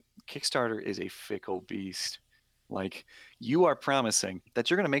Kickstarter is a fickle beast. Like, you are promising that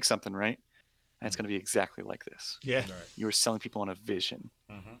you're going to make something, right? And it's going to be exactly like this. Yeah. Right. You are selling people on a vision.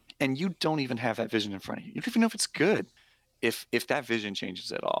 Mm-hmm. And you don't even have that vision in front of you. You don't even know if it's good. If that vision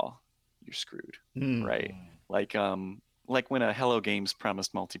changes at all, you're screwed, right? Like when a Hello Games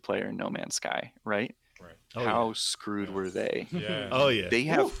promised multiplayer in No Man's Sky, right? Right. How screwed were they? Yeah. Oh yeah. They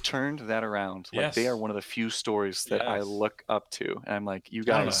have turned that around. Like, they Yes. are one of the few stories that I Yes. look up to. And I'm like, you I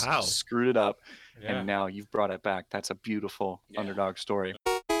don't know guys how. screwed it up, Yeah. and now you've brought it back. That's a beautiful underdog story.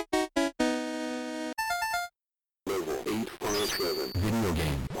 Level 857 Video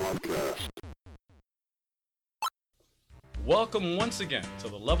Game Podcast. Welcome once again to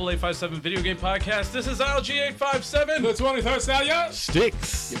the Level 857 Video Game Podcast. This is LG857. The 23rd Stallion.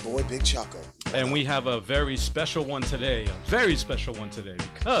 Sticks. Your boy Big Choco. And we have a very special one today. Because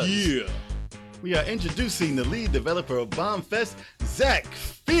We are introducing the lead developer of Bombfest,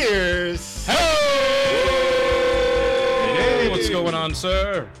 ZacFierce. Hey, what's going on,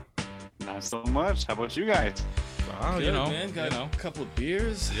 sir? Not so much. How about you guys? Oh, Good, you know, man. Got you know. a couple of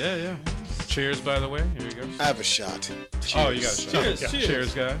beers. Yeah. Cheers, by the way. Here you go. I have a shot. Oh, you got a shot. Cheers, Yeah.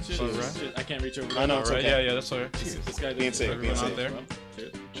 cheers. Guys. Cheers. All right. Cheers. I can't reach over. I know, All it's right. okay. Yeah, that's all right. This guy Being safe, doesn't- being Everyone safe. out there.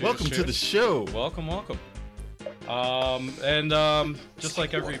 Cheers. Welcome to the show. Welcome. Just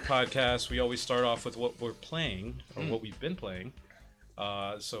like every podcast, we always start off with what we're playing or what we've been playing.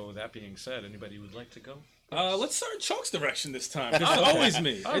 So that being said, anybody would like to go? Let's start in Chalk's direction this time. It's always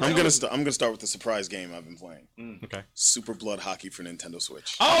me. I'm gonna start with the surprise game I've been playing. Okay. Super Blood Hockey for Nintendo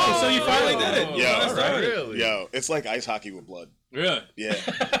Switch. Oh, so you finally did it. Yeah, Let's start it. Really? Yo, it's like ice hockey with blood. Really? Yeah,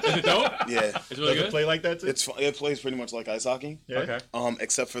 Is it dope? yeah. It's really Does it good. play like that too? It plays pretty much like ice hockey. Yeah. Okay.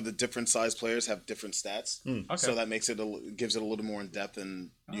 Except for the different size players have different stats. Okay. So that makes gives it a little more in depth,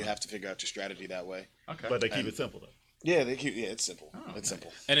 and you have to figure out your strategy that way. Okay. But they keep it simple though. Yeah, it's simple. It's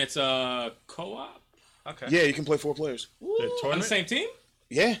simple. And it's co-op. Okay. Yeah, you can play 4 players. The On the tournament. same team?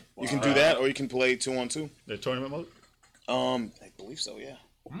 Yeah, you can do that, or you can play 2-on-2. The tournament mode. I believe so. Yeah.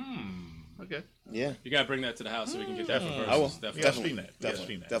 Okay. Yeah. You gotta bring that to the house so we can get that for versus. I will. Definitely. Yeah, stream that. Yeah, Definitely,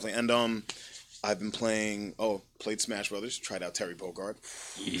 stream that. definitely. And I've been played Smash Brothers. Tried out Terry Bogard.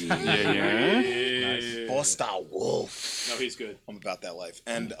 Nice. Boss style wolf. No, he's good. I'm about that life.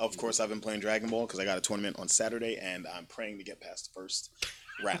 And of course, I've been playing Dragon Ball because I got a tournament on Saturday, and I'm praying to get past the first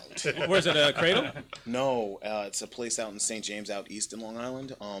round. Where's it? Cradle? No, it's a place out in St. James, out east in Long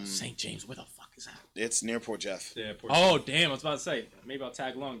Island. St. James. Where the fuck is that? It's near Port Jeff. Yeah. Poor Oh damn! I was about to say maybe I'll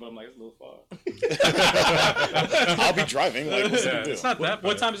tag along, but I'm like it's a little far. I'll be driving. Like, what's the big deal? It's not that.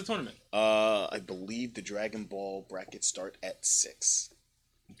 What time is the tournament? I believe the Dragon Ball brackets start at 6,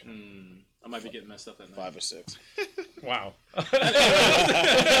 I might be getting messed up that night. 5 or 6. Wow.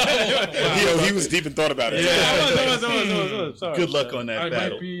 He was deep in thought about it. I was. Sorry. Good luck on that I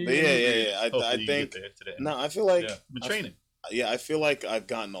battle. might be. But yeah. Hopefully I you think. get there today. No, I feel like. Yeah. Been training. I feel like I've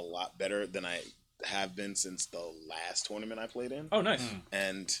gotten a lot better than I have been since the last tournament I played in. Oh, nice.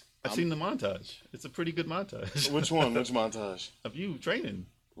 And I've seen the montage. It's a pretty good montage which one? Which montage? of you training.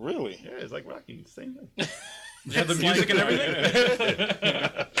 Really? Yeah, it's like Rocky. Same thing. Yeah, the music and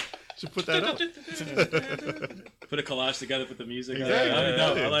everything. Should put that up. Put a collage together, put the music. Exactly. That'd be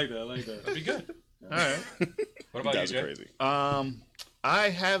dope. Yeah. I like that. That'd be good. All right. What about you, Guys are Jay? crazy. I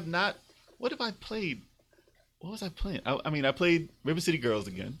have not. What have I played? What was I playing? I played River City Girls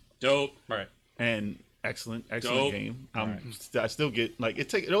again, Dope. Right. and excellent Dope. game. I still get like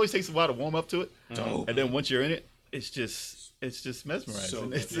it always takes a while to warm up to it, Dope. and then once you're in it, it's just mesmerizing. So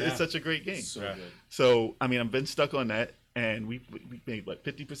good. It's such a great game. So Yeah. good. So I've been stuck on that, and we made what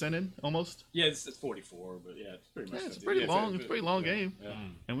 50% in almost. Yeah, it's 44, but yeah, it's pretty much. Yeah, it's a 50. pretty Yeah, long. It's a pretty long game, Yeah.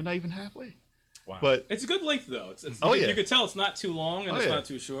 and we're not even halfway. Wow. But It's a good length though. It's Oh, you, yeah. you could tell it's not too long and Oh, it's yeah. not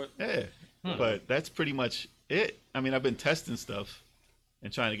too short. yeah, but that's pretty much it. I've been testing stuff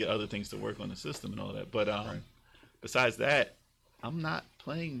and trying to get other things to work on the system and all that. But besides that, I'm not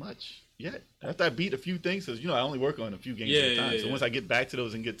playing much yet. After I beat a few things, because I only work on a few games at a time. So once I get back to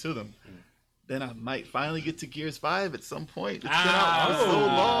those and get to them, then I might finally get to Gears 5 at some point. It's been out for so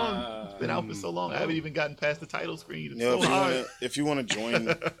long. It's been out for so long. I haven't even gotten past the title screen. It's so hard. If you want to join,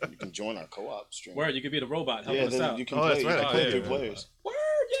 you can join our co-op stream. Word, you could be the robot helping Yeah, us then out. you can Oh, play. that's right. You I can could play do 2 that. players. Word,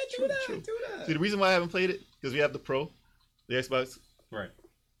 yeah, do that, True. do that. See, the reason why I haven't played it because we have the Pro, the Xbox, Right.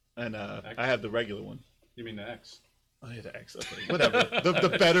 and I have the regular one. You mean the X? Oh yeah, the X. Okay. Whatever.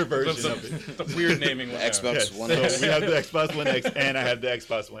 the better version of it. The weird naming. The Xbox Yes. One So X. we have the Xbox One X and I have the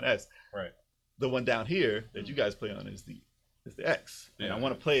Xbox One S. Right. The one down here that you guys play on is the X, and Yeah. I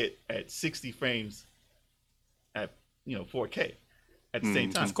want to play it at 60 frames at 4K. at the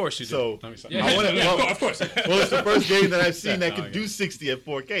same time. Of course you do. So Yeah, I want to. of course. Well, it's the first game that I've seen that could do 60 at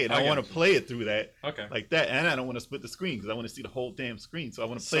 4K, and I want to play it through that, like that. And I don't want to split the screen because I want to see the whole damn screen. So I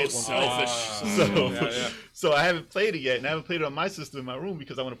want to play it one place. So I haven't played it yet, and I haven't played it on my system in my room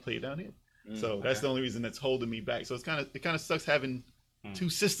because I want to play it down here. So that's the only reason that's holding me back. So it kind of sucks having two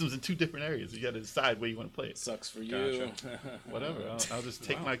systems in two different areas. You got to decide where you want to play it. Sucks for you. Whatever. I'll just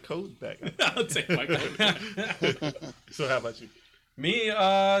take my code back. I'll take my code. So how about you? Me,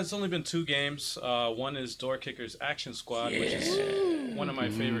 it's only been 2 games. One is Door Kicker's Action Squad, which is one of my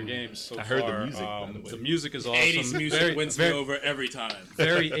favorite games so far. I heard the music, by the way. The music is awesome. 80s music wins me over every time.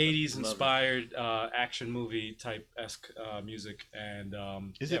 Very 80s inspired action movie type esque music. And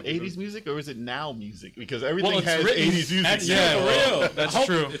is it 80s music or is it now music? Because everything has written, 80s music. That's for real. That's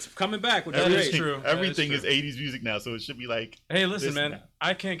true. It's coming back. Which That is is true. Everything is 80s music now, so it should be like. Hey, listen, man. Now.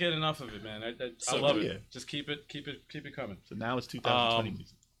 I can't get enough of it, man. I love it. Just keep it coming. So now it's 2020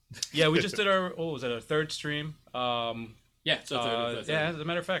 music. Yeah, we just did our our 3rd stream. That's as a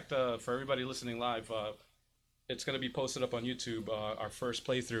matter of fact, for everybody listening live, it's going to be posted up on YouTube. Our first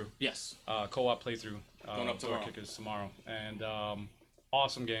playthrough. Yes. Co-op playthrough. Going up tomorrow. Kickers tomorrow, and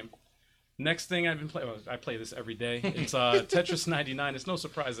awesome game. Next thing I've been playing, I play this every day. It's Tetris 99. It's no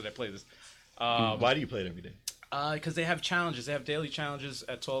surprise that I play this. Why do you play it every day? Because they have challenges. They have daily challenges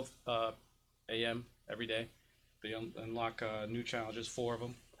at 12 a.m. every day. They unlock new challenges, 4 of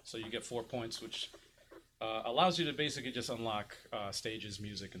them. So you get 4 points, which allows you to basically just unlock stages,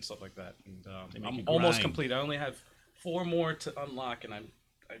 music, and stuff like that. And I'm almost complete. I only have 4 more to unlock, and I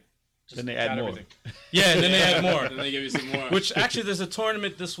just then they add more. Everything. Yeah, and then they add more. Then they give you some more. Which actually, there's a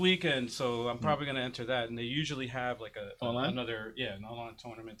tournament this weekend, so I'm probably going to enter that. And they usually have like an online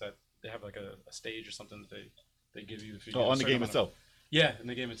tournament that they have like a stage or something that they give you if you. On the game itself. Yeah, in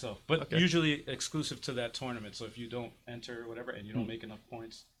the game itself, but usually exclusive to that tournament. So if you don't enter or whatever, and you don't make enough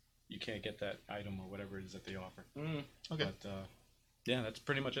points, you can't get that item or whatever it is that they offer. Okay. But that's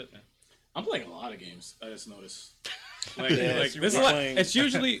pretty much it, man. I'm playing a lot of games. I just noticed. This is it's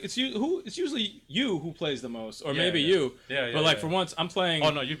usually you who plays the most, or maybe you. But for once, I'm playing. Oh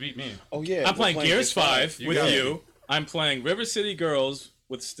no, you beat me. Oh yeah. I'm playing Gears 5 with you. I'm playing River City Girls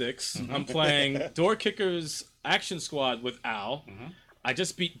with Sticks. I'm playing Door Kickers Action Squad with Al. I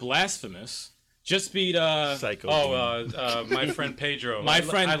just beat Blasphemous. Just beat Psycho. My friend Pedro. My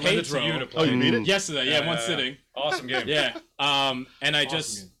friend I Pedro. lent it to you to play. Oh, you beat it? Yesterday, one sitting. Awesome game. Yeah. And I Awesome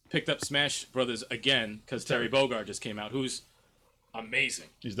just game. picked up Smash Brothers again because Terry Bogard just came out, who's amazing.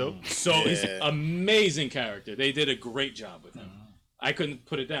 He's dope. So he's an amazing character. They did a great job with him. I couldn't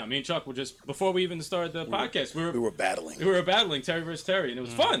put it down. Me and Chuck were just before we even started the podcast. We were battling. We were battling Terry versus Terry, and it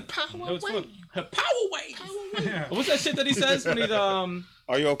was fun. Power wave. What's that shit that he says when he's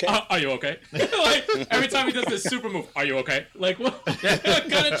Are you okay? Are you okay? Like every time he does this super move, are you okay? Like what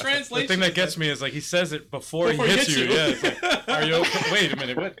kind of translation? The thing that gets me is like he says it before he hits you. Yeah, it's like, are you okay? Wait a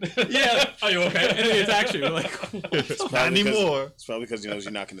minute, what? Yeah, are you okay? And then he attacks you. Like not anymore. It's probably because he knows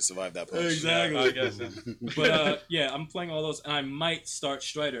you're not going to survive that punch. Exactly. I guess. But I'm playing all those, and I might start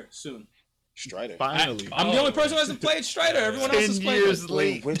Strider soon. Strider. Finally. I'm the only person who hasn't played Strider. Everyone else has 10 played years it.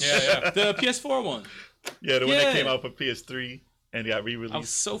 late. The PS4 one. Yeah, the one that came out for PS3 and got re-released. I was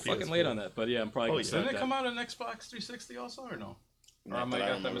so fucking late on that, but yeah, I'm probably going to start Didn't it that. come out on Xbox 360 also, or no? Or I might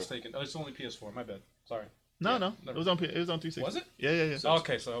got that mistaken. Oh, it's only PS4. My bad. Sorry. No. It was on 360. Was it? Yeah. So,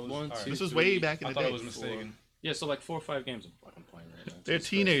 okay, so I was. One, all right. two, This was way back in I the thought day. I was mistaken. Yeah, so like 4 or 5 games I'm fucking playing right now. They're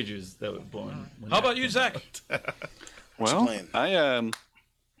teenagers that were born. How about you, Zach? Well, I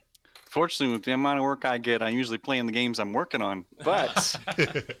fortunately, with the amount of work I get, I'm usually playing the games I'm working on. But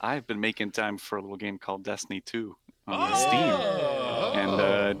I've been making time for a little game called Destiny 2 on Steam,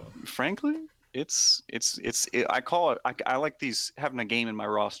 and frankly, I like these having a game in my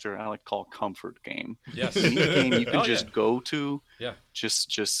roster. I like to call comfort game. Yes, any game you can just go to. Yeah,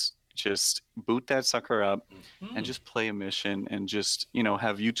 just boot that sucker up and just play a mission and just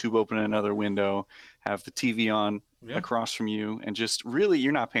have YouTube open in another window, have the TV on across from you, and just really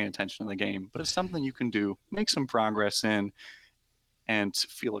you're not paying attention to the game, but it's something you can do, make some progress in, and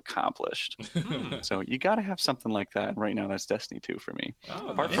feel accomplished. So you got to have something like that. Right now, that's Destiny 2 for me.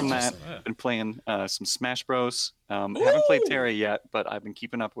 Apart from that, I've been playing some Smash Bros. Haven't played Terry yet, but I've been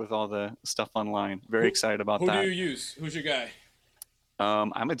keeping up with all the stuff online. Very excited about that. Who do you use? Who's your guy?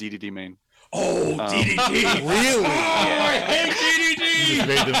 I'm a DDD main. Oh, DDD! Really? Oh, I hate DDD! You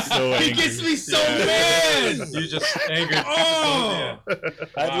made them so angry. He gets me so mad! You just angered. Oh!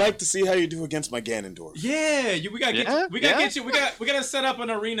 I'd like to see how you do against my Ganondorf. Yeah, we gotta get you. We gotta set up an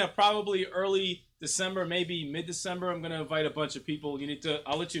arena probably early December, maybe mid-December. I'm gonna invite a bunch of people.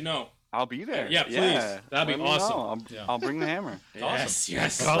 I'll let you know. I'll be there. Yeah, please. That'd Let be me awesome. know. I'll bring the hammer. Yes.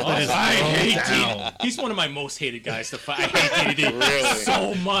 Gauntlet is I hate thrown down. DDD. He's one of my most hated guys to fight. I hate DDD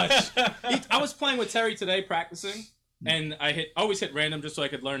so much. I was playing with Terry today practicing, and I always hit random just so I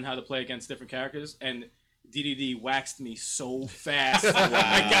could learn how to play against different characters, and DDD waxed me so fast. It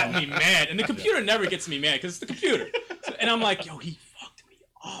got me mad. And the computer never gets me mad because it's the computer. And I'm like, yo, he fucked me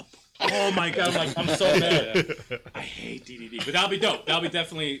up. Oh my god! I'm so mad. I hate DDD, but that'll be dope. That'll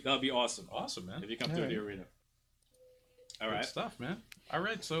be awesome. Awesome, man. If you come through the arena. All right, Good stuff, man. All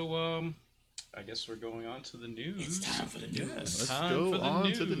right, so I guess we're going on to the news. It's time for the news. Let's go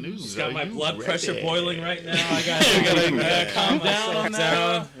on to the news. Just got Are my you blood ready? pressure boiling right now. I gotta calm down on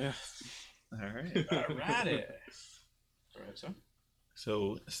that. Yeah. All right. All right. All right, so.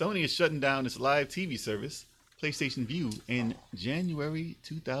 So Sony is shutting down its live TV service, PlayStation View, in January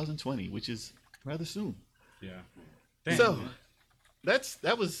 2020, which is rather soon. Yeah. Dang, So man.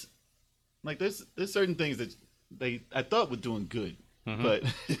 that was like there's certain things that I thought were doing good, but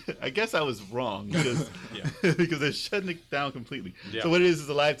I guess I was wrong because because they're shutting it down completely. Yeah. So what it is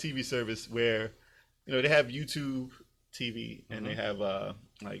a live TV service where they have YouTube TV and they have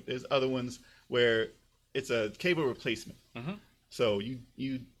like there's other ones where it's a cable replacement. So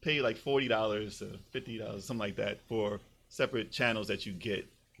you pay like $40 or $50, something like that, for separate channels that you get,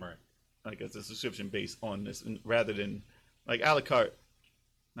 Right. like as a subscription based on this, rather than like a la carte.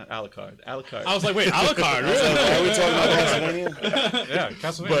 Not a la carte. A la carte. I was like, wait, a la carte. Really? Are we talking about Castlevania? Yeah,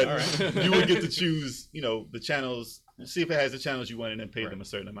 Castlevania. But All right. you would get to choose, the channels, see if it has the channels you want, and then pay them a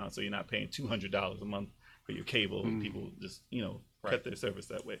certain amount. So you're not paying $200 a month for your cable. And people just, cut their service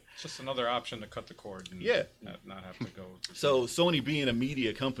that way. It's just another option to cut the cord and Yeah. not have to go. So Sony, being a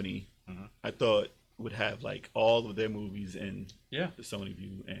media company, I thought would have like all of their movies in Yeah. the Sony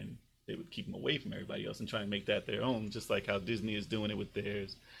View, and they would keep them away from everybody else and try and make that their own, just like how Disney is doing it with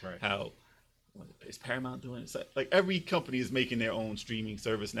theirs. Right. How is Paramount doing it? So, like every company is making their own streaming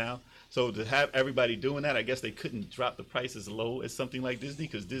service now. So to have everybody doing that, I guess they couldn't drop the price as low as something like Disney,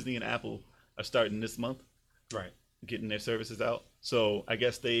 because Disney and Apple are starting this month Right. getting their services out. So I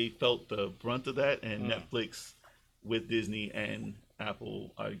guess they felt the brunt of that, and Netflix with Disney and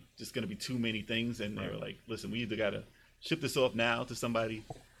Apple are just going to be too many things. And they were like, listen, we either got to ship this off now to somebody,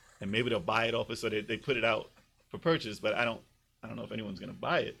 and maybe they'll buy it off us. So they put it out for purchase, but I don't know if anyone's going to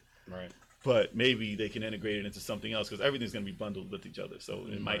buy it. Right. But maybe they can integrate it into something else, because everything's going to be bundled with each other. So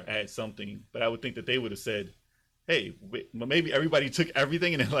it might add something. But I would think that they would have said, hey, maybe everybody took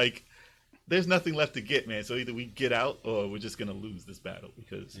everything, and they're like, there's nothing left to get, man. So either we get out or we're just gonna lose this battle,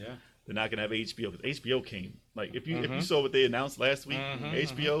 because they're not gonna have HBO. Because HBO came, like if you saw what they announced last week,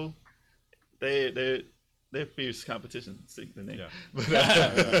 HBO, they're fierce competition. See the name.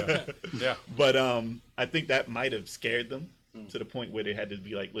 Yeah. But I think that might have scared them to the point where they had to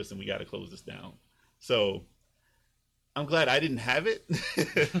be like, listen, we got to close this down. So I'm glad I didn't have it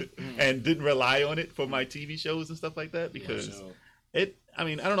and didn't rely on it for my TV shows and stuff like that, because I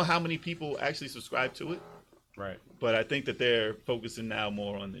don't know how many people actually subscribe to it. Right. But I think that they're focusing now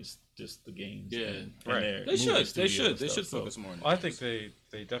more on just the games. Yeah. And Right. their They should. movie They studio should. and They stuff. should So focus more on that. Well, I think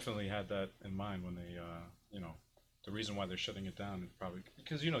they definitely had that in mind when they, the reason why they're shutting it down is probably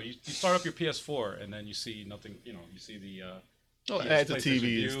because, you start up your PS4 and then you see nothing, you see the add to PlayStation TV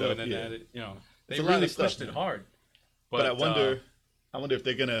View, and stuff. and then Yeah. add it, they It's a lot really of stuff, pushed it man. hard. But I wonder if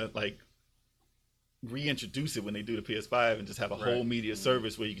they're gonna like reintroduce it when they do the PS5 and just have a whole media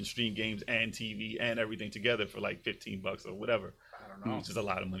service where you can stream games and TV and everything together for like $15 or whatever. I don't know. Which is a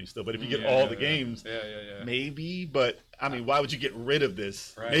lot of money still. But if you get all the games, maybe. But I mean, why would you get rid of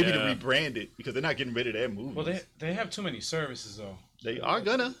this? Right. Maybe to rebrand it, because they're not getting rid of their movies. Well, they have too many services though. They are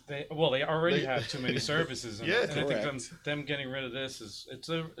gonna. They already have too many services, and, Yeah, and I think them getting rid of this is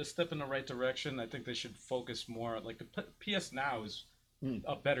a step in the right direction. I think they should focus more. Like the PS Now is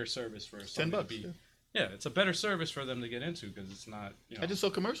a better service for somebody $10. to be. Yeah, it's a better service for them to get into because it's not I just saw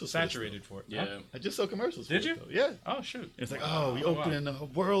commercials. saturated for it. Yeah. Huh? I just saw commercials. Did for you? it, though. Yeah. Oh shoot! It's like, Wow. we Oh, wow. open in a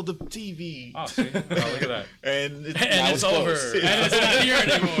world of TV. Oh, see, look at that. And it's, And it's over. closed. And it's not here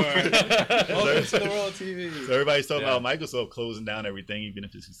anymore. Welcome to the world of TV. So everybody's talking about Microsoft closing down everything, even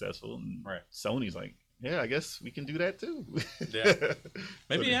if it's successful. And Right. Sony's like, yeah, I guess we can do that too. Yeah.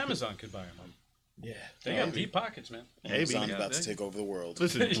 Maybe So- Amazon could buy them. Yeah. They got deep pockets, man. Maybe. Amazon's about to take over the world.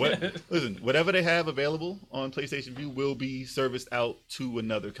 Listen, whatever they have available on PlayStation View will be serviced out to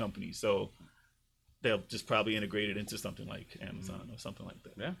another company. So they'll just probably integrate it into something like Amazon or something like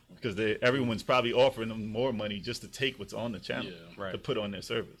that. Yeah. Because everyone's probably offering them more money just to take what's on the channel Right. to put on their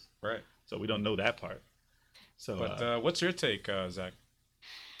service. Right. So we don't know that part. So, But what's your take, Zach?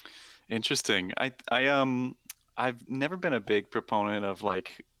 Interesting. I've never been a big proponent of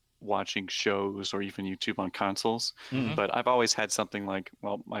like watching shows or even YouTube on consoles. Mm-hmm. But I've always had something like,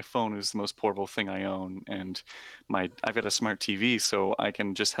 well, my phone is the most portable thing I own, and I've got a smart TV, so I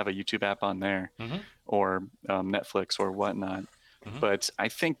can just have a YouTube app on there, Mm-hmm. or Netflix or whatnot. Mhm. But I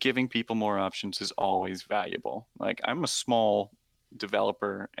think giving people more options is always valuable. Like, I'm a small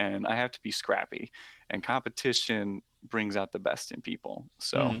developer and I have to be scrappy, and competition brings out the best in people.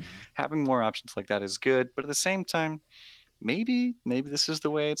 So having more options like that is good, but at the same time, maybe this is the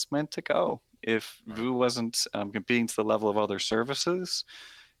way it's meant to go. If Vue wasn't competing to the level of other services,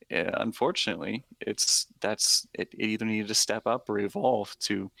 unfortunately, it either needed to step up or evolve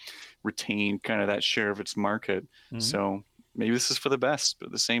to retain kind of that share of its market. So maybe this is for the best, but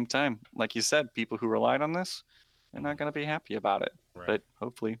at the same time, like you said, people who relied on this, they're not going to be happy about it. Right. But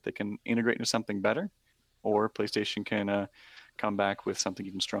hopefully they can integrate into something better, or PlayStation can come back with something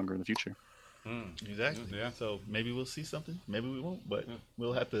even stronger in the future. Exactly. Yeah. So maybe we'll see something. Maybe we won't. But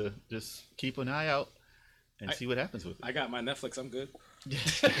we'll have to just keep an eye out and see what happens with it. I got my Netflix. I'm good.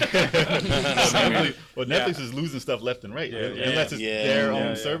 Well, Netflix is losing stuff left and right. Unless it's their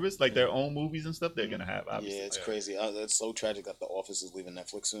own service, like their own movies and stuff, they're gonna have. Obviously. Yeah, it's crazy. It's so tragic that The Office is leaving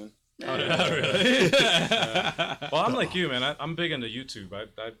Netflix soon. Oh, yeah, really? Well, I'm like you, man. I'm big into YouTube.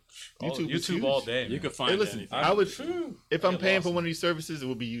 YouTube all day. Man. You could find listen, anything. I would if I'm paying lost. for one of these services, it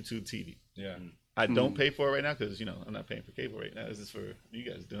would be YouTube TV. Yeah. I don't pay for it right now because I'm not paying for cable right now. This is for you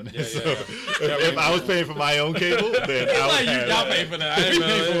guys doing it. Yeah, so yeah. if I was paying for my own cable, then I would have. Y'all pay for that. I didn't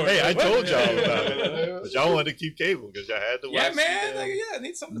pay for it. Hey, I told y'all about it, but y'all wanted to keep cable because y'all had to watch. Yeah, man. I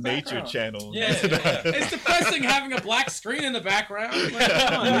need something in the Nature background. Channel. Yeah, it's depressing having a black screen in the background. Like,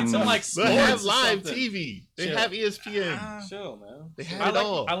 come on, I need some like sports. They have or live something. TV. They Chill. have ESPN. Chill, man. They have I it like,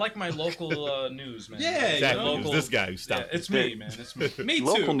 all. I like my local news, man. Yeah, Exactly. you know, It was this guy who Yeah, stopped. it's me, man. It's me. Me too.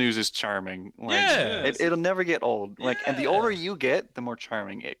 Local news is charming. Like, Yeah. it'll never get old. Like, and the Yeah. older you get, the more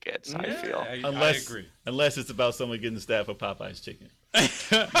charming it gets. I feel. I agree. Unless it's about someone getting the staff of Popeye's chicken.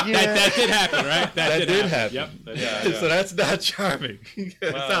 That did happen, right? That did happen. Yep. Yeah. So that's not charming. It's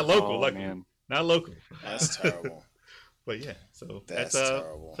not local. Oh, luckily. man. Not local. That's terrible. But yeah, so That's that's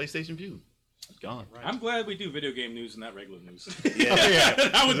terrible. PlayStation View. Gone. I'm glad we do video game news and not regular news. Yeah.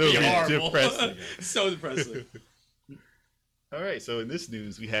 That would be It'll be horrible. depressing. So depressing. All right, so in this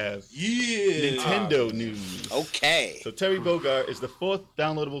news we have Yeah. Nintendo news. Okay. So Terry Bogard is the fourth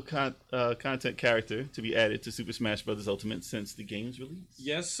downloadable content character to be added to Super Smash Bros. Ultimate since the game's release.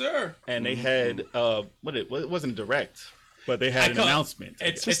 Yes, sir. And they had it wasn't a direct, but they had an announcement.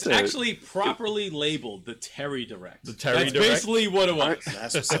 It's actually properly labeled the Terry Direct. The Terry That's Direct? basically what it was.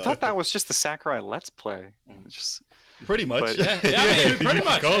 That's what's I up. thought that was just the Sakurai Let's Play. Just Pretty much. But- Yeah, I mean, pretty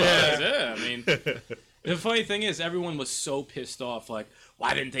much. Call it. Yeah, I mean, the funny thing is, everyone was so pissed off. Like,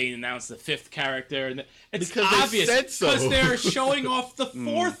 why didn't they announce the fifth character? And it's Because they obvious said so. because they're showing off the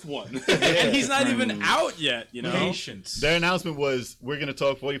fourth one, and he's not even out yet. You know, Patience. Their announcement was, we're going to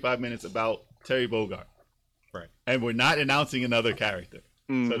talk 45 minutes about Terry Bogard. Right. And we're not announcing another character.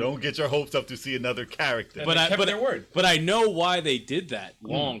 So don't get your hopes up to see another character. But they kept their word. But I know why they did that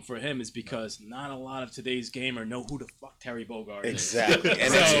long for him is because not a lot of today's gamer know who the fuck Terry Bogard is. Exactly.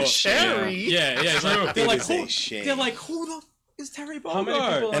 And So, it's a shame. Terry. Yeah, it's like, It is a shame. they're like, who the f- is Terry Bogard? How many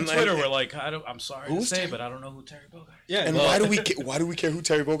people on And, like, Twitter were like, I'm sorry to who's say, Terry- but I don't know who Terry Bogard is. Yeah, And well, why do we care who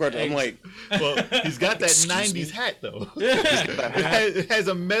Terry Bogard is? I'm like, Well, he's got that Excuse 90s me? hat, though. hat. It has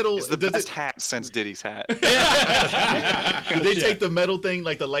a metal. It's the does best it- hat since Diddy's hat. Did they take the metal thing,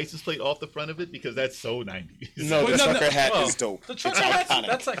 like the license plate, off the front of it? Because that's so 90s. no, the trucker hat is dope. The It's trucker hat's iconic.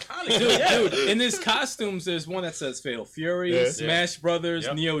 that's iconic. dude, in his costumes, there's one that says Fatal Fury, Yeah. Smash Brothers,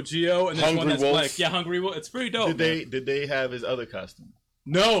 Yep. Neo Geo, and there's one Hungry that's Wolf. like, Hungry Wolf. It's pretty dope. Did they have his other costume?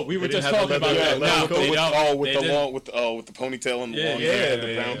 No, we were They didn't just have talking the about leather- that. leather No, coat they with- don't. with They the didn't. long with the ponytail and the long Yeah, hair and the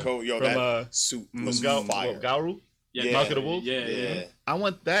yeah, brown yeah. coat. Yo, From, that suit was fire. Garu? Yeah, Mark of the Wolf? Yeah. I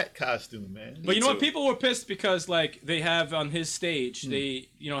want that costume, man. But you know what? too. People were pissed because like they have on his stage, they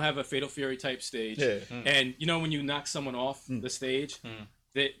have a Fatal Fury type stage, Yeah. and when you knock someone off the stage,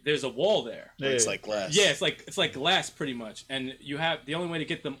 there's a wall there. Yeah. It's like glass. Yeah, it's like glass pretty much, and you have the only way to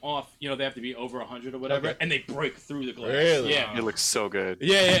get them off. They have to be over 100 or whatever, Okay. and they break through the glass. Really? Yeah. It looks so good.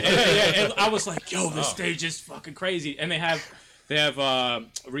 Yeah, and I was like, yo, this stage is fucking crazy. And they have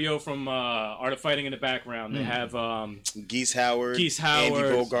Rio from Art of Fighting in the background. They have Geese Howard, Geese Andy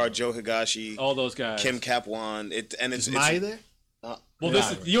Howard. Bogard, Joe Higashi, all those guys. Kim Kapwan. It's Mai there? Well,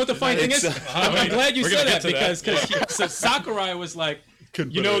 you know what the funny thing is? I'm glad you We're said gonna that get to that. because so Sakurai was like,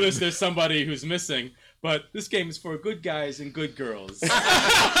 Couldn't you put it in. there's somebody who's missing, but this game is for good guys and good girls.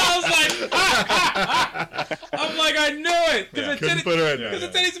 I was like, I'm like, I knew it because Couldn't put her in there. the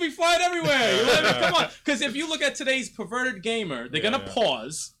titties will be flying everywhere. You know what I mean? Come on, because if you look at today's perverted gamer, they're gonna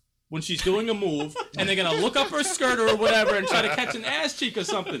pause. when she's doing a move, and they're gonna look up her skirt or whatever and try to catch an ass cheek or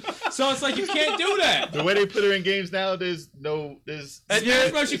something. So it's like you can't do that. The way they put her in games now, there's And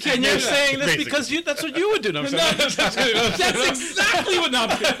you're saying this because that's what you would do. No, that's exactly what I'm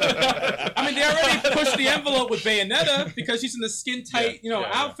saying. I mean, they already pushed the envelope with Bayonetta because she's in the skin tight,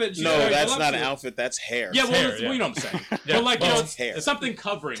 outfit. No, that's not an outfit. That's hair. Yeah, well, you know what I'm saying. But like, hair. something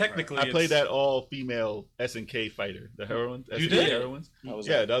covering. Technically, I played that all-female SNK fighter, the heroines. You did? Heroines.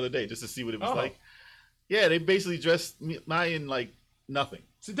 Yeah, the other day, just to see what it was like. Yeah, they basically dressed Mai in like nothing.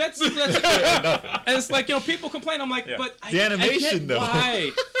 So that's and it's like, people complain. I'm like, but the animation I get though.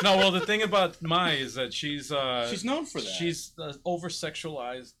 Why? No, well, the thing about Mai is that she's known for that. She's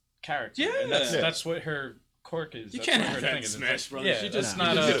over-sexualized character. Yeah, and that's what her quirk is. You That's can't what have her that thing in is. Smash Brothers. Yeah, You just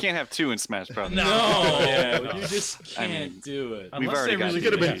You can't have two in Smash Brothers. No, you just can't do it. We've already got. She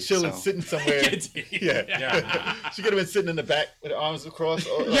could have been chilling, sitting somewhere. Yeah. She could have been sitting in the back with her arms across.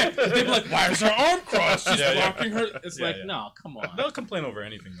 They'd be like, "Why is her arm crossed? She's blocking her." It's no, come on. They'll complain over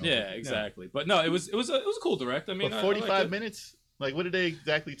anything. Though. Yeah, exactly. But no, it was a cool direct. I mean, but 45 minutes. Like, what did they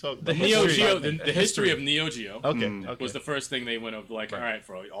exactly talk about? The Neo Geo, the history of Neo Geo. Okay. Was the first thing they went over. Like, all right,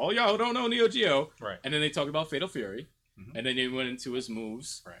 for all y'all who don't know Neo Geo, right? And then they talked about Fatal Fury, and then they went into his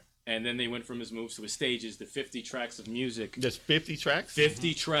moves, right? And then they went from his moves to his stages, the 50 tracks of music. There's 50 tracks?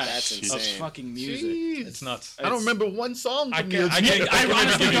 50 tracks That's insane. of fucking music. Jeez. It's nuts. I don't remember one song from Neo Geo. I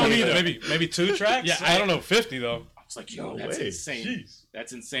honestly don't either. Maybe 2 tracks? Yeah, I don't know, 50 though. I was like, yo, that's insane. Jeez.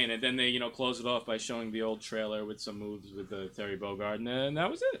 That's insane. And then they, close it off by showing the old trailer with some moves with Terry Bogard, and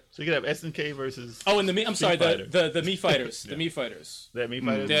that was it. So you could have SNK versus. Oh, and the Mii Fighters. Yeah. The Mii Fighters. That Mii Fighters.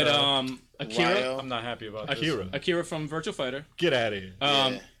 That Akira. Ryo. I'm not happy about Akira from Virtual Fighter. Get out of here.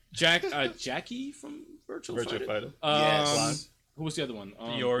 Jackie from Virtual Fighter. Yes. Who was the other one?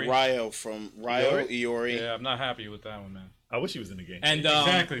 Iori. Ryo from Iori. Yeah, I'm not happy with that one, man. I wish he was in the game. And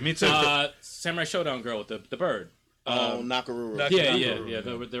exactly, me too. Samurai Showdown girl with the bird. Nakaruru. Yeah.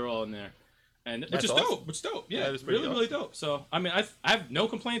 They're all in there, and which is awesome. dope. Yeah, That is pretty really dope. So I mean, I have no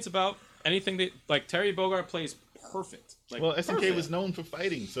complaints about anything that like Terry Bogard plays perfect. Like, well, SNK was known for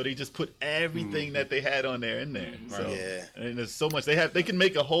fighting, so they just put everything that they had on there in there. So, and there's so much they can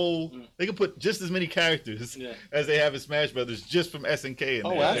make a whole. They can put just as many characters as they have in Smash Brothers just from SNK in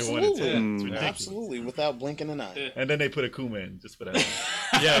there. Oh, absolutely. It's ridiculous. Absolutely, without blinking an eye. And then they put Akuma in just for that.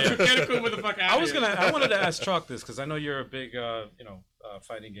 Get Akuma the fuck out. I wanted to ask Chalk this because I know you're a big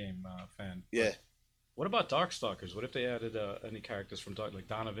fighting game fan. Yeah. What about Darkstalkers? What if they added any characters from like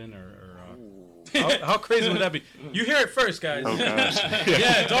Donovan or how crazy would that be? You hear it first, guys. Oh gosh.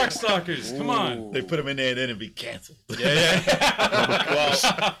 Yeah, Darkstalkers. Come on. They put them in there and then it'd be canceled. Well,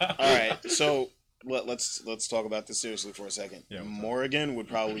 all right. So let's talk about this seriously for a second. Yeah, Morrigan would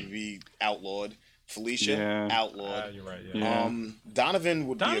probably be outlawed. Felicia outlawed. You're right. Yeah. Donovan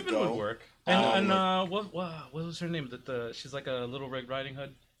would be a go. Would work. And what was her name? She's like a Little Red Riding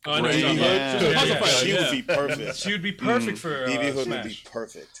Hood. Oh, no, Baby Hood. She would be perfect. She would be perfect for Baby Hood Smash. would be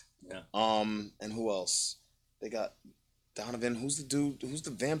perfect. Yeah. And who else? They got Donovan. Who's the dude? Who's the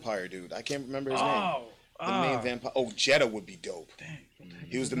vampire dude? I can't remember his name. The main vampire. Oh, Jeddah would be dope. Dang.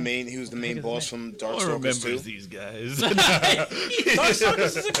 He was the main boss from Darkstalkers remember 2. these guys.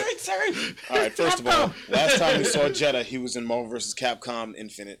 Darkstalkers is a great series. All right, first of all, last time we saw Jeddah, he was in Marvel vs. Capcom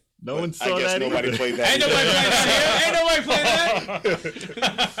Infinite. No one saw I guess that nobody either. played that. Ain't nobody played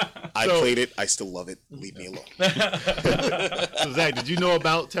that. I played it. I still love it. Leave me alone. So Zach, did you know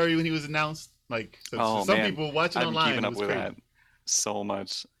about Terry when he was announced? Like, some people watching I've online. keeping up was with crazy. that so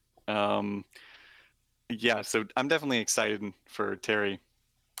much. Yeah, so I'm definitely excited for Terry.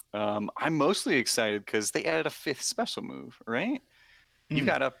 I'm mostly excited because they added a 5th special move, right? You've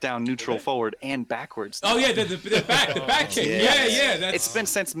got up, down, neutral, forward, and backwards. Oh yeah, the back kick. Yeah. That's... It's been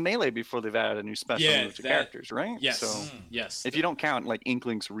since Melee before they've added a new special move to characters, right? Yes. So yes. if you don't count like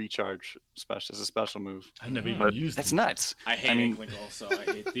Inkling's recharge special as a special move, I never even used that's them. nuts. I hate Inkling also. I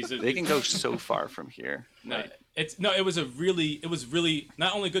hate these. They can go so far from here. No, it was really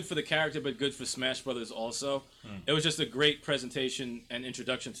not only good for the character but good for Smash Brothers also. It was just a great presentation and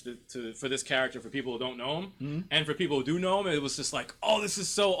introduction for this character for people who don't know him, and for people who do know him, it was just like, oh, this is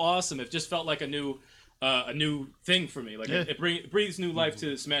so awesome. It just felt like a new thing for me. Like it breathes new life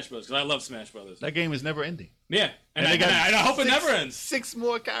to Smash Brothers because I love Smash Brothers. That game is never ending. Yeah, and I hope it never ends. 6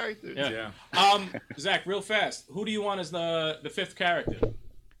 more characters. Yeah. Zach, real fast, who do you want as the 5th character?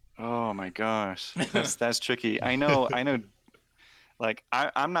 Oh my gosh, that's tricky. I know. Like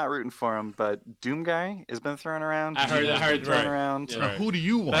I'm not rooting for him, but Doom Guy has been thrown around. I heard thrown around. Yeah, Now, who do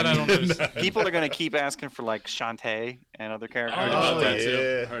you want? That I don't understand. People are gonna keep asking for like Shantae and other characters. I heard about that yeah.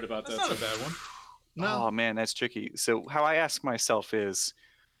 too. I heard about That's that not too. a bad one. No. Oh man, that's tricky. So how I ask myself is,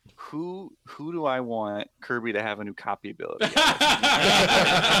 Who do I want Kirby to have a new copy ability?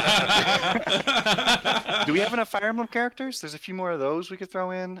 Do we have enough Fire Emblem characters? There's a few more of those we could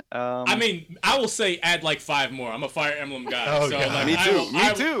throw in. I mean, I will say add like 5 more. I'm a Fire Emblem guy. Oh, so God. like,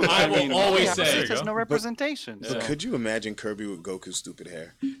 Me too. I will always say. There's no representation. But So. could you imagine Kirby with Goku's stupid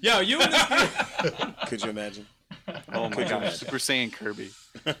hair? Yo, you and this Could you imagine? Oh my gosh, Super Saiyan Kirby.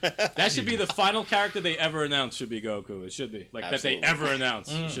 that should be the final character they ever announce. Should be Goku. It should be like Absolutely. that they ever announce.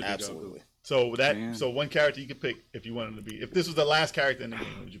 Should be Absolutely. Goku. So Man. so one character you could pick if you wanted to be. If this was the last character in the game,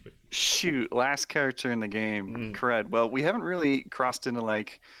 what would you pick? Shoot, last character in the game. Cred. Well, we haven't really crossed into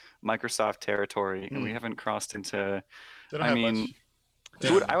like Microsoft territory, and we haven't crossed into. They don't I have mean, much.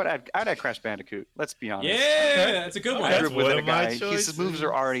 I would add Crash Bandicoot. Let's be honest. Yeah, that's a good one. I grew up with one a of my guy. His moves choices.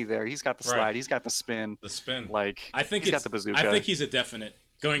 are already there. He's got the slide. Right. He's got the spin. The spin. Like I think he's it's. got the bazooka. I think he's a definite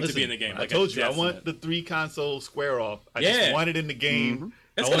going to be in the game. I Like told you, I definite. want the 3 console square off. I Yeah. just want it in the game.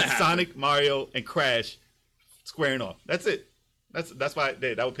 It's I want gonna happen. Sonic, Mario, and Crash squaring off. That's it. That's why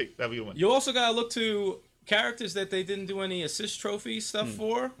that would pick. That would be the one. You also gotta look to characters that they didn't do any assist trophy stuff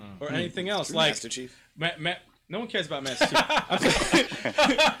for or anything else. Like Master Chief. no one cares about Master Chief.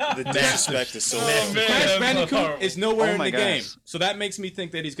 The disrespect is so Oh, man. Crash that's Bandicoot horrible. is nowhere Oh in my the game, gosh. so that makes me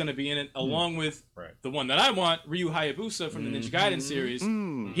think that he's going to be in it along with Right. the one that I want, Ryu Hayabusa from the Ninja Gaiden series.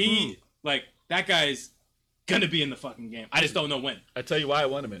 He like that guy's gonna be in the fucking game. I just don't know when. I tell you why I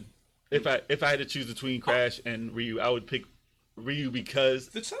want him in. If I had to choose between Crash and Ryu, I would pick Ryu because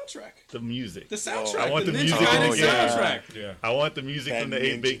The soundtrack, the music. the soundtrack, I want the the Ninja music Gaiden in the game. soundtrack. Yeah. I want the music That from the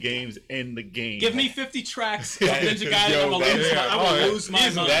Ninja 8-bit games in the game. Give me 50 tracks of Ninja Gaiden. Yo, I will lose my, I will lose my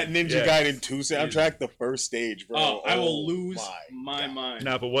mind. That Ninja Yeah. Gaiden 2 soundtrack, the first stage, bro. Oh, I will lose my my mind.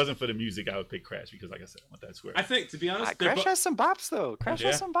 Now, if it wasn't for the music, I would pick Crash because, like I said, I want that square. I think, to be honest, they're, Crash has some bops though. Crash Yeah.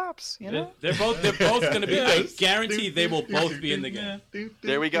 has some bops. You know. they're both going to be. I Yes. guarantee they will both be in the game.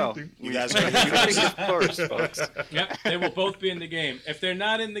 There we go. You guys We ready? heard it here first, folks. Yep, they will both be in the game. If they're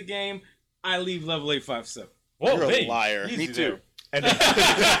not in the game, I leave level 857. Whoa, You're a hey, liar. easy Me there. too. And then-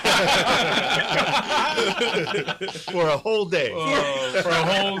 for a whole day. Oh, for a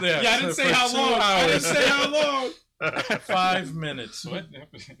whole day. Yeah, I didn't say For how 2 long. I didn't hours. say how long. 5 minutes. What?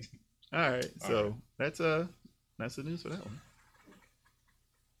 All right, so that's the news for that one.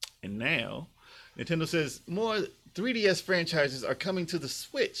 And now, Nintendo says more 3DS franchises are coming to the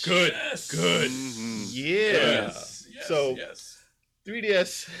Switch. Good. Good. Yeah. Yes. So- yes.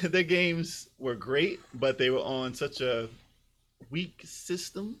 3DS, their games were great, but they were on such a weak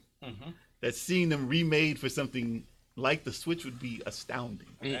system that seeing them remade for something like the Switch would be astounding.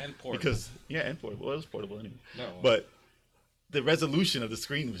 And portable. Because and portable. Well, it was portable anyway. No. But the resolution of the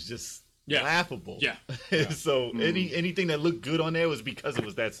screen was just Yeah. laughable. Yeah. So anything that looked good on there was because it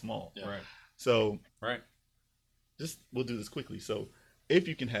was that small. Yeah. Right. So Right. we'll do this quickly. So if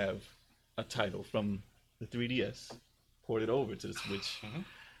you can have a title from the 3DS ported over to the Switch,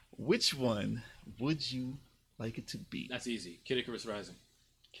 which one would you like it to be? That's easy. Kid Icarus Rising.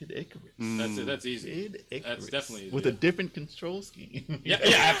 Kid Icarus. That's it. That's easy. Kid Icarus. definitely easy, with yeah. a different control scheme. Yeah.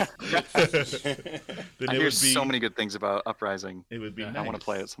 Then I it hear would be so many good things about Uprising. It would be. I Nice. want to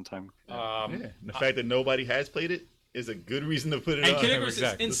play it sometime. Yeah. And the fact that nobody has played it is a good reason to put it And on. Kid Icarus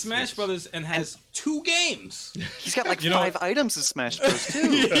exactly. is in The Smash Switch. Brothers and has 2 games. He's got like You know- 5 items in Smash Bros.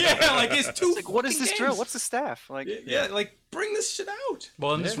 too. Yeah, like it's 2. Like, what is this fucking drill? games. What's the staff? Like, Yeah, like bring this shit out.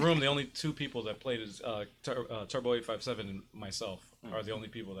 Well, in this room, the only 2 people that played is Turbo 857 and myself are the only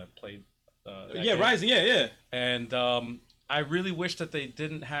people that played. That Yeah, game. Rising. Yeah. And I really wish that they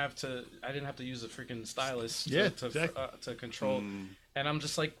didn't have to. I didn't have to use a freaking stylus Yeah, to exactly. to control. And I'm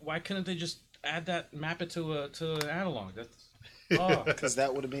just like, why couldn't they just add that, map it to an analog? That's Because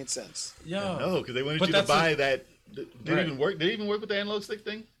that would have made sense. yo, No, because they wanted But you to that's buy that. Did it Right. even work? Did it even work with the analog stick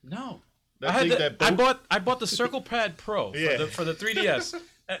thing? no. That I had thing the, that I both- bought the Circle Pad Pro Yeah. for the 3DS.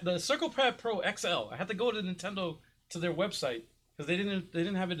 The Circle Pad Pro XL. I had to go to Nintendo to their website because they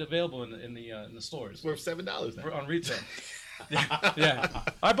didn't have it available in the stores It's worth $7 now. on retail. yeah,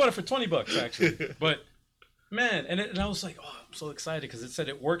 I bought it for $20 actually. But man, and I was like, oh, I'm so excited because it said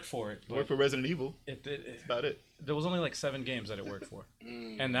it worked for it. It worked for Resident Evil. It did. That's about it. There was only like 7 games that it worked for,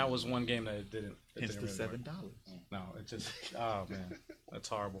 and that was one game that it didn't. It Hence didn't the really work. $7. No, it just. Oh man, that's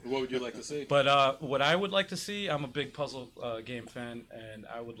horrible. What would you like to see? But what I would like to see, I'm a big puzzle game fan, and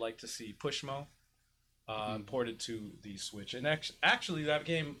I would like to see Pushmo ported to the Switch. And actually, that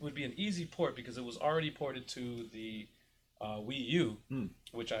game would be an easy port because it was already ported to the Wii U,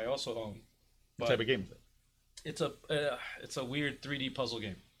 which I also own. What type of game is that? It's a weird 3D puzzle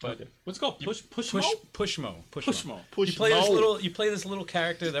game. But Okay. What's it called? Pushmo. Pushmo. Pushmo. You play this little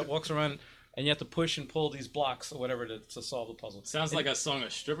character that walks around, and you have to push and pull these blocks or whatever to solve the puzzle. Sounds like a song a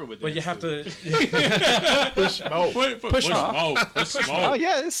stripper would. But you have to Push smoke. Push smoke. Push smoke. Oh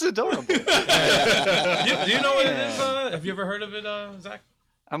yeah, this is adorable. do you know what it is? Have you ever heard of it, Zach?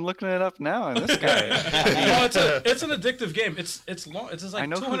 I'm looking it up now, and this guy. It's an addictive game. It's long. It's just like I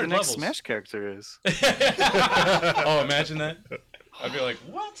know 200 who the next levels. Smash character is. Oh, imagine that. I'd be like,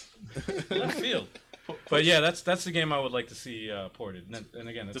 what? Left field. But yeah, that's the game I would like to see ported. And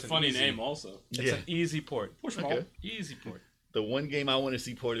again, it's a funny name also. It's an easy port. Okay. Easy port. The one game I want to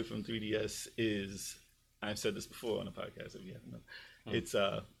see ported from 3DS is, I've said this before on the podcast if you haven't known. It's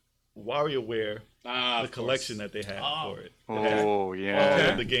WarioWare, the collection that they had for it. Oh, It yeah. had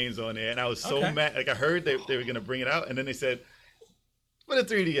all of the games on there, and I was so mad. Like I heard they were gonna bring it out, and then they said, "For the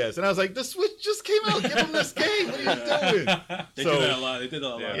 3DS," and I was like, "The Switch just came out. Give them this game. What are you doing?" They did that a lot. They did that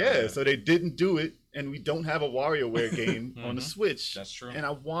a lot. Yeah, so they didn't do it, and we don't have a WarioWare game on the Switch. That's true. And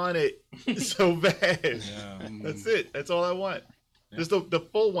I want it so bad. Yeah. That's it. That's all I want. Just the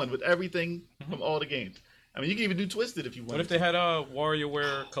full one with everything from all the games. I mean, you can even do Twisted if you want. What if they had a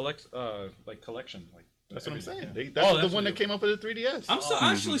WarioWare collection? Like That's what I'm saying. everything? That's the one that came up with the 3DS. I'm so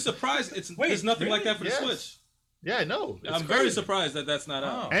actually surprised. There's nothing like that for the Yes. Switch. Yeah, I know. It's I'm very crazy. surprised that that's not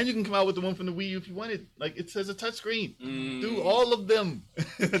out. And you can come out with the one from the Wii U if you wanted. Like, it says a touchscreen. Mm. Do all of them.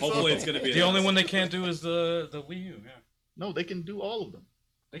 Hopefully, it's gonna be The only one they can't do is the Wii U. Yeah, No, they can do all of them.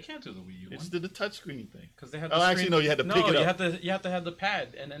 they can't do the Wii U It's one the touchscreen thing. because they have. Oh, The actually, screen. no, you had to pick it up. You have to have the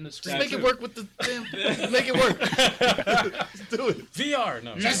pad and then the screen. Just make it true. work with the damn. Make it work. Just do it. VR.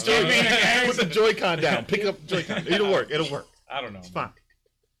 No, Just no, do no. it. Put the Joy-Con down. Pick up the Joy-Con. It'll work. It'll work. I don't know. It's fine.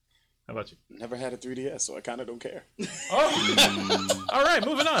 How about you? Never had a 3DS, so I kind of don't care. Oh. All right,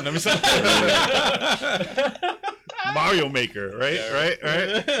 moving on. Let me say. Mario Maker, right?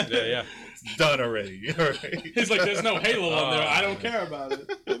 Right? Yeah. It's done already. All right. He's like, there's no Halo on there. I don't care about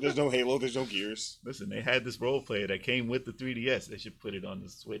it. There's no Halo, there's no Gears. Listen, they had this role player that came with the 3DS. They should put it on the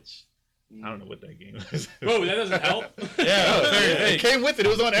Switch. I don't know what that game is. Whoa, that doesn't help. It came with it. It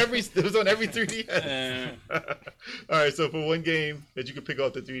was on every 3DS. All right, so for one game that you could pick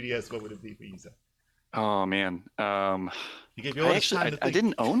off the 3DS, what would it be for you, Zach? Oh man. You gave you all I this time actually to I think.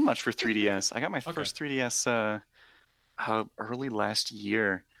 didn't own much for 3DS. I got my first 3DS early last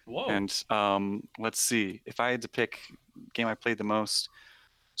year. Whoa. And let's see. If I had to pick game I played the most,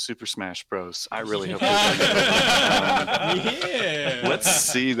 Super Smash Bros. I really hope. Yeah. Let's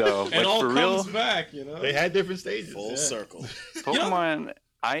see though. It Like all for real, comes back, you know. They had different stages. Full circle. Pokemon.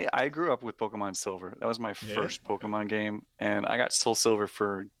 I grew up with Pokemon Silver. That was my first Pokemon game, and I got Soul Silver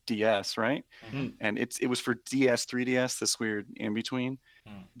for DS, right? Mhm. And it was for DS, 3DS, this weird in between.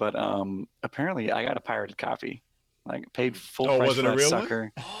 But apparently I got a pirated copy. Like paid full price was it for a that real one?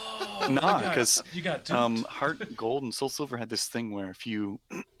 sucker. Oh, Nah, because you got Heart Gold and Soul Silver had this thing where if you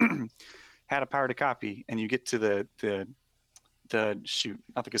had a pirated copy and you get to the shoot,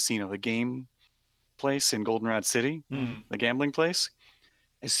 not the casino, the game place in Goldenrod City, the gambling place,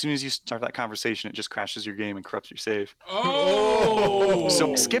 as soon as you start that conversation, it just crashes your game and corrupts your save. Oh.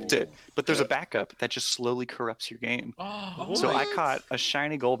 So skipped it, but there's a backup that just slowly corrupts your game. Oh, So I caught a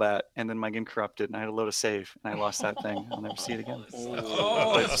shiny Golbat, and then my game corrupted, and I had to load a save, and I lost that thing. I'll never see it again.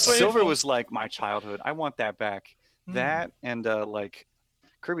 Oh, But that's Silver painful. was like my childhood. I want that back. That and like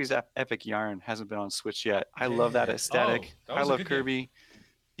Kirby's Epic Yarn hasn't been on Switch yet. I love that aesthetic. Oh, that I was a love good game. Kirby.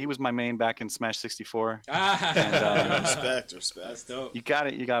 He was my main back in Smash 64. Ah. Respect. That's dope. You got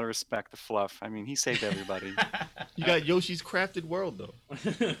it. You got to respect the fluff. I mean, he saved everybody. You got Yoshi's Crafted World though.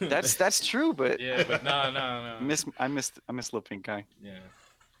 That's true, but Yeah, but no. I missed Little Pink Guy. Yeah.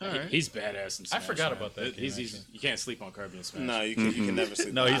 All right. He's badass in Smash. forgot man. about that game, He's you can't sleep on Kirby in Smash. No, you can never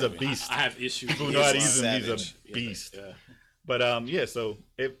sleep. No, he's a on it. beast. I have issues. People with know how to his use him. He's savage. a beast. Yeah. But yeah, so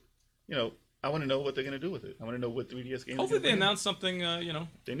if I want to know what they're gonna do with it. I want to know what 3DS games. Hopefully they announce something.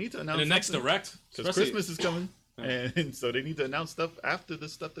 They need to in announce the next something, direct. because Especially- Christmas is coming, and so they need to announce stuff after the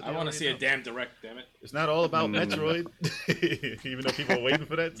stuff that they I want to already see a announced. damn direct. Damn it. It's not all about Metroid, even though people are waiting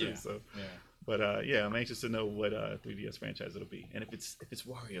for that too. Yeah. So, Yeah. but yeah, I'm anxious to know what 3DS franchise it'll be, and if it's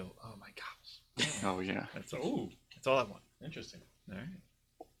Wario, oh my gosh, Oh yeah. that's all. Ooh, That's all I want. interesting. All right.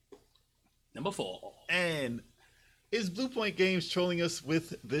 Number 4. And is Bluepoint Games trolling us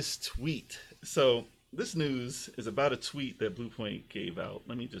with this tweet? So this news is about a tweet that Bluepoint gave out.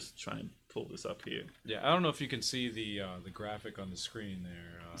 Let me just try and pull this up here. Yeah, I don't know if you can see the graphic on the screen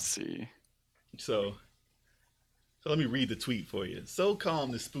there. Let's see. So let me read the tweet for you. So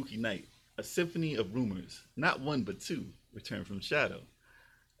calm this spooky night, a symphony of rumors, not one but two, return from shadow.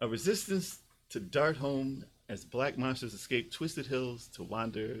 A resistance to dart home as black monsters escape twisted hills to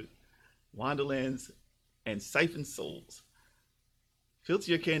wanderlands and siphon souls.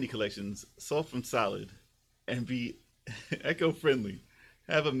 filter your candy collections, soft from solid, and be eco-friendly.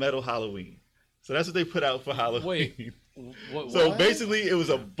 Have a metal Halloween. So that's what they put out for Halloween. Wait. So basically, it was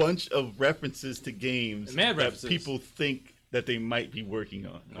a bunch of references to games Mad that references. people think that they might be working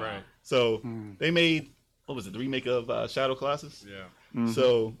on. Right. So they made, what was it, the remake of Shadow Colossus? Yeah. Mm-hmm.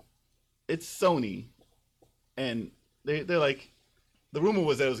 So it's Sony, and they're like, the rumor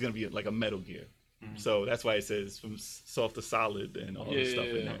was that it was going to be like a Metal Gear. So that's why it says from soft to solid and all this stuff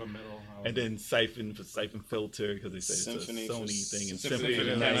in there. And then Siphon for Siphon Filter, because they said Symphony it's a for Sony thing, and Symphony Symphony for for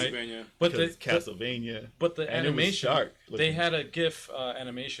the Night, Night. But because Castlevania. But the And it was animation, dark they looking. had a GIF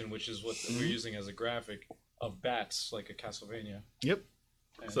animation, which is what we're using as a graphic of bats, like a Castlevania. Yep.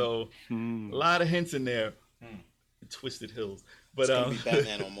 And- So a lot of hints in there. Twisted Hills. But It's gonna be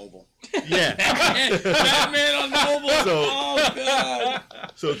Batman on mobile. yeah. Batman on mobile. So- Oh god.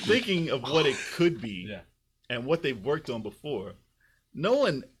 So thinking of what it could be Yeah. and what they've worked on before, no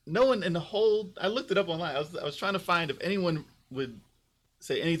one in the whole, I looked it up online. I was trying to find if anyone would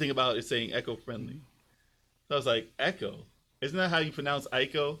say anything about it saying eco-friendly. So I was like, Echo? Isn't that how you pronounce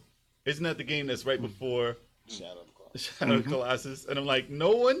Ico? Isn't that the game that's right before Shadow of the Colossus. Shadow of the Colossus? And I'm like,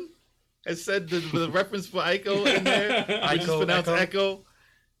 no one has said the reference for Ico in there, which is pronounced Echo.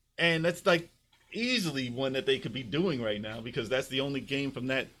 And that's like easily one that they could be doing right now, because that's the only game from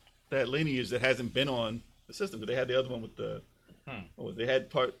that lineage that hasn't been on the system. But they had the other one with the, they had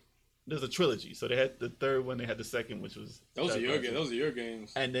there's a trilogy. So they had the third one, they had the second, which was Those are your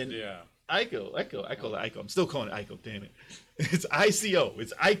games. And then Yeah. Ico. I call it Ico. I'm still calling it Ico. Damn it. It's ICO.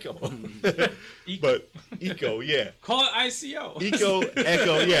 It's Ico. But Eco, yeah. Call it ICO. Eco,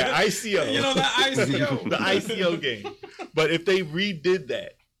 Echo, yeah. ICO. You know that ICO. The ICO game. But if they redid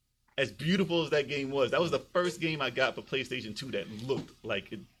that, as beautiful as that game was, that was the first game I got for PlayStation 2 that looked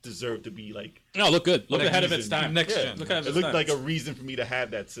like it deserved to be like. No, look good. Look Like ahead of its reason. time. Next Yeah, gen. Look ahead of it its looked time. like a reason for me to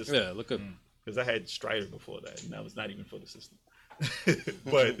have that system. Yeah, look good. Because I had Strider before that, and that was not even for the system.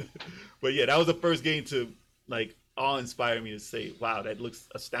 but yeah, that was the first game to like awe-inspire me to say, wow, that looks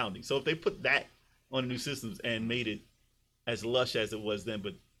astounding. So if they put that on the new systems and made it as lush as it was then,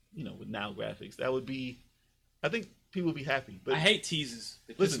 but with now graphics, that would be, I think people would be happy. But I hate teases.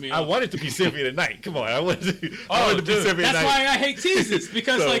 They piss listen, me I off. want it to be Symphony of the Night. Come on, I want it to be Dude, Symphony of that's the why Night. I hate teases,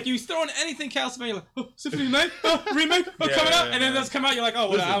 because So- like you throw in anything Castlevania, you're like, oh, Symphony of the Night, oh, remake, oh, Yeah, coming out, yeah, and then yeah. it does come out, you're like, oh,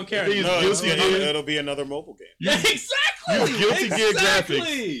 well, I don't care. the thing is, anymore. No, it's Guilty gonna, Gear- it'll be another mobile game. Yeah, exactly. Use Guilty Gear Exactly.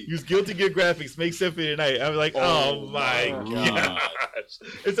 graphics. Use Guilty Gear graphics. Make Symphony of the Night. I was like, oh my gosh.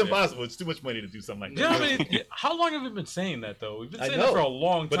 It's impossible. It's too much money to do something like You know, that. how long have we been saying that though? We've been I saying know. that for a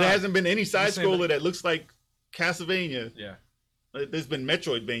long time. But there hasn't been any side saying scroller that looks like Castlevania. Yeah. There's been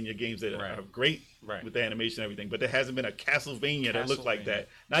Metroidvania games that Right. are great Right. with the animation and everything, but there hasn't been a Castlevania that looks like Castlevania. that.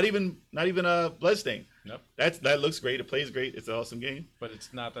 Not even a Bloodstain. Nope. That looks great. It plays great. It's an awesome game. But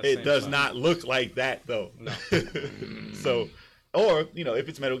it's not that. It same does style. not look like that though. No. So, or if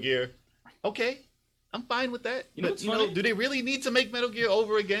it's Metal Gear, okay, I'm fine with that. You know But what's funny? do they really need to make Metal Gear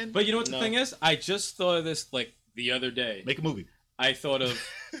over again? But you know what the No. thing is? I just thought of this like the other day. Make a movie. I thought of,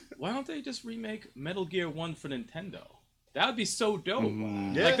 why don't they just remake Metal Gear 1 for Nintendo? That would be so dope.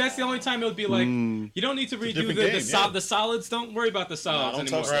 Yeah. Like that's the only time it would be like, you don't need to redo different the game, yeah. the solids. Don't worry about the solids don't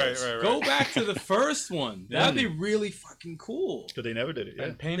anymore. touch those. Right. Go back to the first one. That'd be really fucking cool. Because they never did it. Yeah.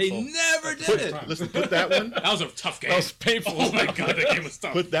 And They painful. never did it. Listen, put that one. That was a tough game. That was painful. Oh my god, that game was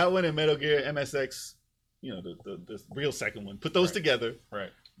tough. Put that one in Metal Gear MSX. The real second one. Put those together.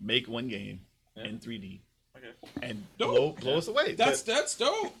 Right. Make one game in 3D. Okay. And Dope. blow us away. That's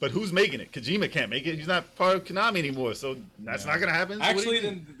dope. But who's making it? Kojima can't make it. He's not part of Konami anymore, so that's not gonna happen. So what do Actually, you do?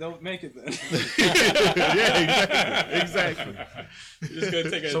 then don't make it then. Yeah, exactly. You're just gonna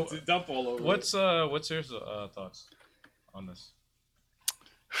take a So, dump all over. What's your thoughts on this?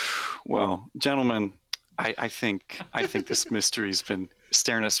 Well, gentlemen, I think this mystery's been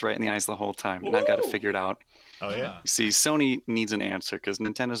staring us right in the eyes the whole time, and I've got to figure it out. Oh yeah. You see, Sony needs an answer because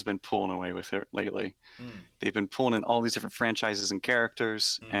Nintendo's been pulling away with it lately. They've been pulling in all these different franchises and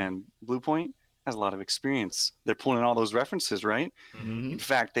characters, and Bluepoint has a lot of experience. They're pulling in all those references, right? Mm-hmm. In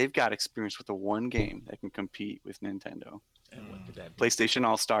fact, they've got experience with the one game that can compete with Nintendo. And what could that be? PlayStation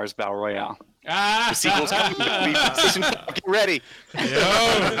All-Stars Battle Royale. Ah, The sequel's coming. baby. PlayStation 4, get ready.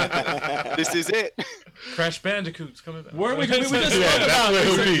 This is it. Crash Bandicoot's coming back. Were we just Yeah, spoke that's about where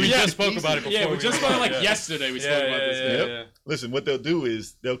this. it'll be. We Yeah, just spoke about it before. Yeah, we just spoke like yeah. yesterday. We spoke about this. Yeah. Listen, what they'll do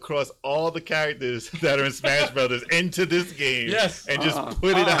is they'll cross all the characters that are in Smash Brothers into this game, Yes. and just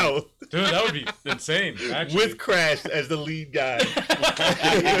put it out. Dude, that would be insane. Actually. With Crash as the lead guy.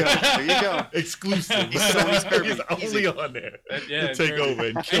 There you go. Exclusive. He's Kirby. He's only on there Yeah, to take Kirby. over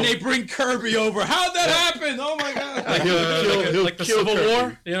and kill. And they bring Kirby over. How'd that happen? Oh my god! Like, he'll like the kill Civil Kirby.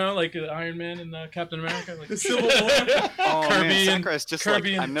 War, you know, like Iron Man and Captain America, like the Civil War. Oh Kirby man, and- ZacFierce just Kirby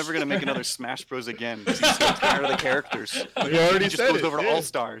like, and- I'm never gonna make another Smash Bros again. 'Cause he's so tired of the characters. He already He just said goes it. over to yeah. All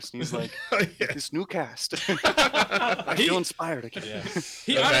Stars and he's like, Yeah. this new cast. I feel inspired again. Yeah.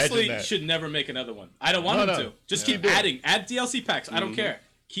 He Imagine honestly that. should never make another one. I don't want No, him no. to. Just Yeah. keep adding. Add DLC packs. I don't care.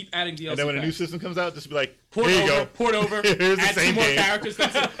 Keep adding DLC And then when a new packs. system comes out, just be like, Port here you over, go. port over. Here's the add same some more game. characters.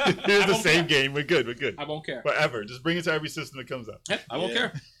 That's it. Here's I the won't same care. game. We're good. We're good. I won't care. Forever. Just bring it to every system that comes out. I won't Yeah.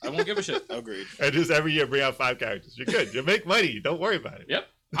 care. I won't give a shit. Agreed. And just every year bring out 5 characters. You're good. You make money. Don't worry about it. Yep.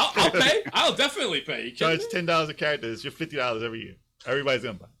 I'll pay. I'll definitely pay. You Charge kidding me? $10 a character. It's your $50 every year. Everybody's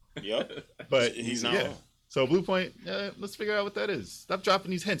gonna buy. Yep. But He's not yeah. wrong. So Blue Point, let's figure out what that is. Stop dropping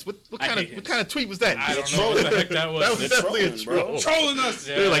these hints. What I kind hate of hints. tweet was that? I don't know what the heck that was. That was They're definitely a trolling, bro. troll. Trolling us.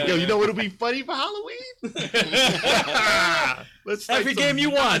 They're like, yo, you know what'll be funny for Halloween? Let's start Every some game you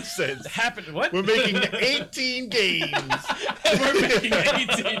want. nonsense. Happened. What? We're making 18 games. We're making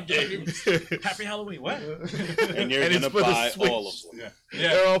 18 games. Happy Halloween. What? And you're And it's gonna for the buy Switch. all of them.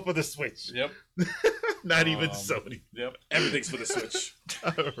 They're all for the Switch. Yep. Not even Sony. Yep. Everything's for the Switch.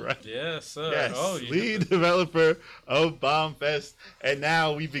 All right. Yes, sir. Yes, Oh, you lead developer of Bombfest. And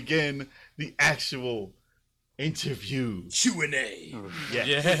now we begin the actual interview. Q&A.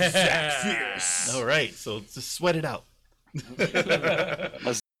 Yes. Yeah. All right, so just sweat it out.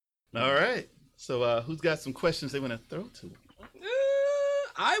 All right. So who's got some questions they want to throw to?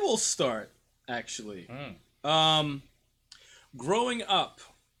 I will start, actually. Growing up,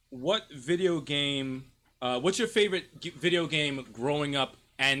 what video game, what's your favorite video game growing up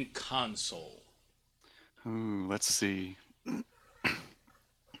and console? Ooh, let's see.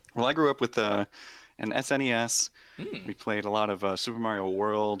 Well, I grew up with an SNES. We played a lot of Super Mario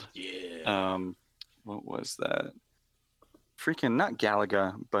World. Yeah. What was that? Freaking not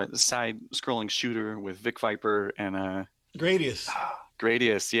Galaga, but side-scrolling shooter with Vic Viper and Gradius.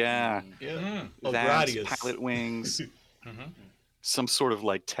 Gradius. Yeah, Yeah. Oh, that Gradius. Pilot Wings. Some sort of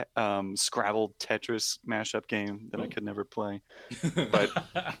like Scrabble Tetris mashup game that I could never play. But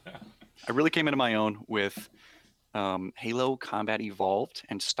I really came into my own with Halo Combat Evolved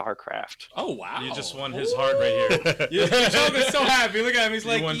and StarCraft. Oh, wow. You just won his heart right here. Yeah, Chalk is so happy. Look at him. He's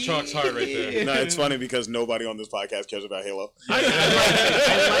like, You won Chalk's heart right there. No, it's funny because nobody on this podcast cares about Halo.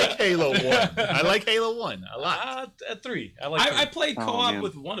 I like Halo 1. I like Halo 1 a lot. At 3. I like 3. I played Oh, co-op man.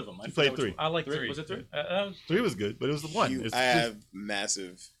 with one of them. I You forgot played which 3. one. I like 3. Was it 3? 3 was good, but it was the 1. I have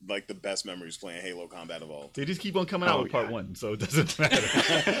massive, like the best memories playing Halo Combat Evolved. They just keep on coming out Oh, with part yeah. 1, so it doesn't matter.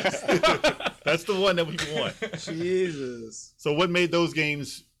 That's the one that people want. Jesus. So what made those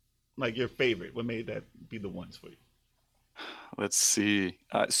games like your favorite? What made that be the ones for you? Let's see.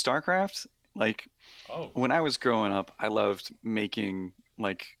 StarCraft, like Oh. when I was growing up, I loved making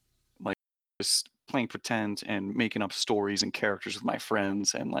like just playing pretend and making up stories and characters with my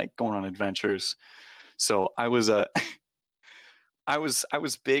friends and like going on adventures. So I was I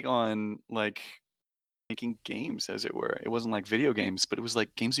was big on like making games, as it were. It wasn't like video games, but it was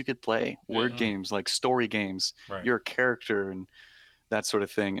like games you could play, word games, like story games. Right. You're a character and that sort of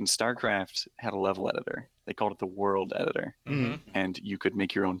thing. And StarCraft had a level editor. They called it the world editor. Mm-hmm. And you could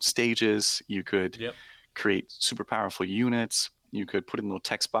make your own stages. You could Yep. create super powerful units. You could put in little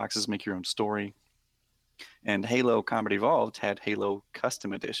text boxes, make your own story. And Halo Combat Evolved had Halo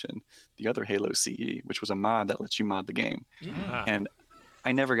Custom Edition, the other Halo CE, which was a mod that lets you mod the game. Ah. And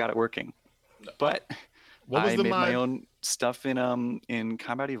I never got it working. But What was I the made mod? my own stuff in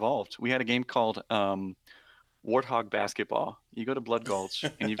Combat Evolved. We had a game called Warthog Basketball. You go to Blood Gulch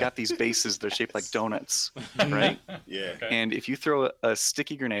and you've got these bases. They're shaped like donuts, right? Yeah. Okay. And if you throw a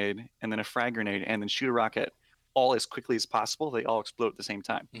sticky grenade and then a frag grenade and then shoot a rocket all as quickly as possible, they all explode at the same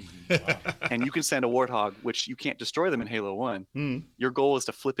time. And you can send a Warthog, which you can't destroy them in Halo 1. Mm. Your goal is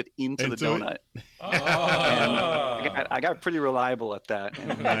to flip it into the Into it? donut. Oh. And I got pretty reliable at that. And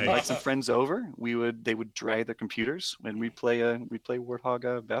when I'd Nice. invite some friends over, they would drag their computers and we'd play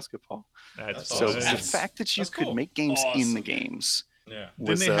Warthog basketball. That's So awesome. the awesome. fact that you That's could cool. make games in Awesome. the games Yeah. Didn't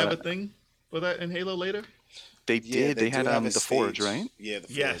was they have a thing for that in Halo later? they Yeah, did. They had do have a the Forge, stage. right? Yeah, the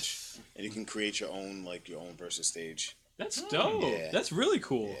Forge. Yes. And you can create your own versus stage. That's dope. Yeah. That's really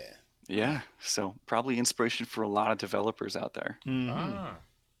cool. Yeah. Yeah. So probably inspiration for a lot of developers out there. Mhm. Ah.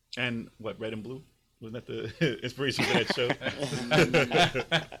 And what, Red and Blue? Wasn't that the inspiration for that show?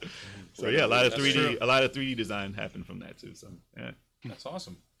 So yeah, a lot of That's 3D, true. a lot of 3D design happened from that too. So yeah, That's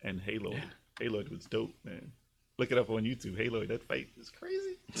awesome. and Halo was dope, man. Look it up on YouTube. Halo, that fight is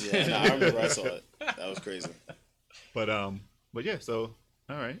crazy. Yeah, no, I remember I saw it. That was crazy. But yeah. So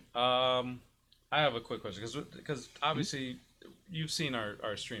all right. I have a quick question because obviously you've seen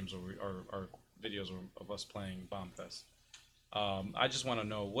our streams or our videos of us playing Bombfest. I just want to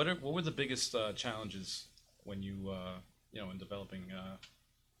know what were the biggest challenges when you in developing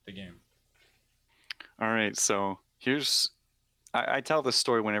the game. All right, so here's I tell this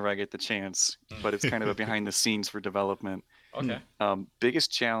story whenever I get the chance, but it's kind of a behind the scenes for development. Okay. Biggest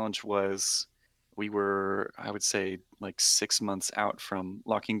challenge was we were, I would say, like 6 months out from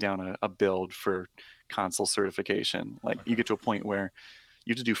locking down a build for console certification. Like you get to a point where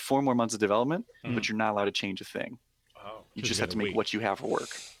you have to do 4 more months of development, but you're not allowed to change a thing. Oh. You just have to make what you have work.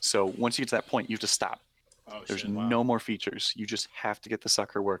 So once you get to that point, you have to stop. There's no more features. You just have to get the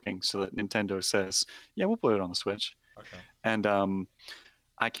sucker working so that Nintendo says, yeah, we'll put it on the Switch. Okay. And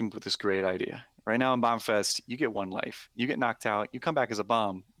I came up with this great idea. Right now in Bombfest, you get 1 life. You get knocked out. You come back as a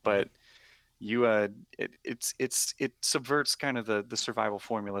bomb, but you it subverts kind of the survival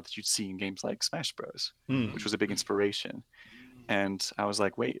formula that you'd see in games like Smash Bros, which was a big inspiration. And I was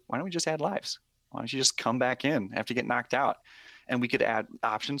like, wait, why don't we just add lives? Why don't you just come back in after you get knocked out? And we could add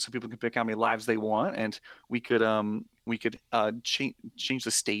options so people can pick how many lives they want, and we could change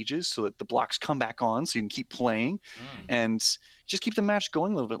the stages so that the blocks come back on, so you can keep playing, and just keep the match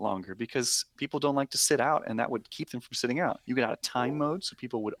going a little bit longer because people don't like to sit out, and that would keep them from sitting out. You could add a time mode so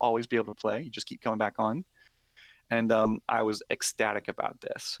people would always be able to play. You just keep coming back on. And I was ecstatic about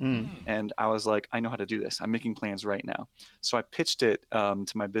this. And I was like, I know how to do this. I'm making plans right now. So I pitched it to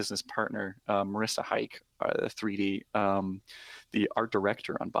my business partner, Marissa Hike, the 3D, the art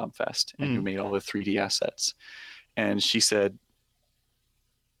director on Bombfest, and who made all the 3D assets. And she said,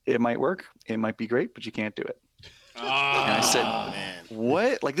 it might work. It might be great, but you can't do it. And I said,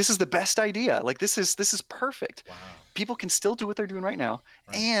 what? Like, this is the best idea. Like, this is perfect. Wow. People can still do what they're doing right now,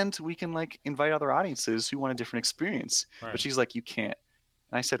 and we can like invite other audiences who want a different experience. But she's like, you can't.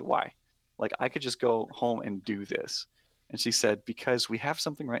 And I said, why? Like, I could just go home and do this. And she said, because we have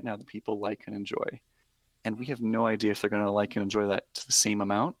something right now that people like and enjoy, and we have no idea if they're going to like and enjoy that to the same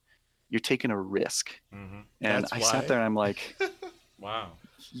amount. You're taking a risk. And That's I why. sat there and I'm like, Wow.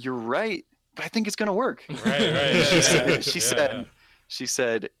 you're right, but I think it's going to work. Right. She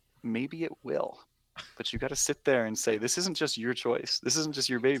said, maybe it will, but you got to sit there and say, this isn't just your choice. This isn't just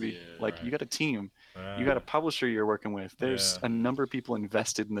your baby. You got a team. You got a publisher you're working with. There's a number of people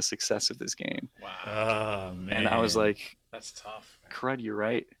invested in the success of this game. Wow. Oh, man. And I was like, That's tough. Man. crud, you're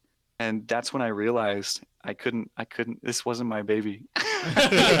right. And that's when I realized I couldn't, this wasn't my baby.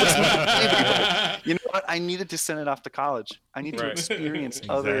 You know what? I needed to send it off to college. I need to experience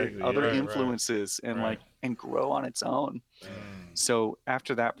other influences and grow on its own. So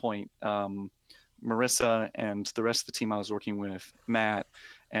after that point, Marissa and the rest of the team I was working with, Matt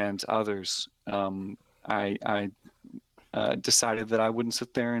and others, I decided that I wouldn't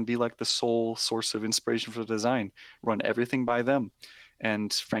sit there and be like the sole source of inspiration for the design. Run everything by them.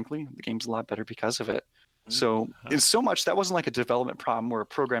 And frankly, the game's a lot better because of it. So it's so much that wasn't like a development problem or a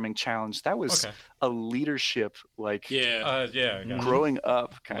programming challenge. That was a leadership, like growing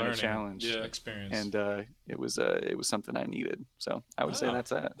up kind of challenge, experience. And it was something I needed. So I would say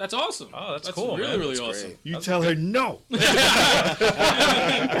that's that. That's awesome. Oh, that's cool. Really, man. really That's awesome. great. You tell her no. It's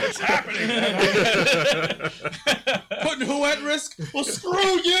happening. Putting who at risk? Well,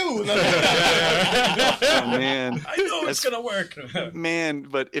 screw you. Oh man, I know it's gonna work. Man,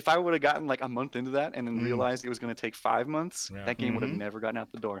 but if I would have gotten like a month into that and then realized it was going to take 5 months, that game would have never gotten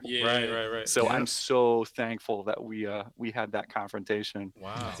out the door. Right. So I'm so thankful that we had that confrontation.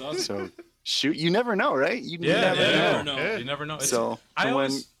 Wow. That's awesome. So shoot, you never know, right? You never know. know. You never know. So I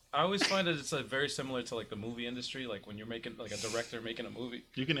always find that it's like very similar to like the movie industry. Like when you're making like a director making a movie,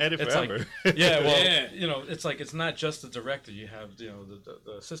 You can edit it's forever. like you know, it's like it's not just the director. You have the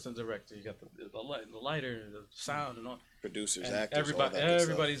assistant director. You got the lighter, the sound, and all. Producers, And actors, everybody, all that good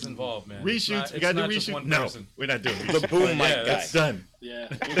everybody's stuff. involved, man. Reshoots. We It's got to not do just reshoot. one No, person. we're not doing The reshoot. boom mic guy. It's done. Yeah.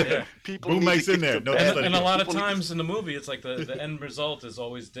 people Boom need to mic's in get there. the No, best. And a lot of People need to- times in the movie, it's like the end result is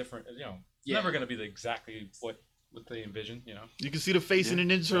always different. You know, it's never gonna be exactly what they envision. You know. You can see the face in an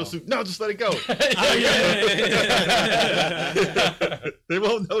intro suit. No, just let it go. They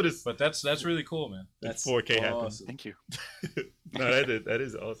won't notice. But that's really cool, man. That's 4K happens. awesome. Thank you. No, that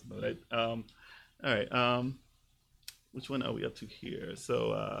is awesome. Right? All right. Which one are we up to here?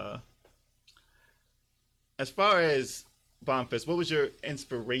 So, as far as Bombfest, what was your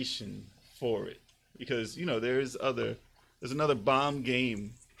inspiration for it? Because there's another bomb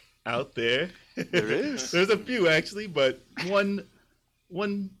game out there. There is. There's a few actually, but one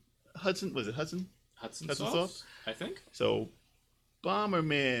Hudson, was it Hudson? Hudson Soft, I think. So,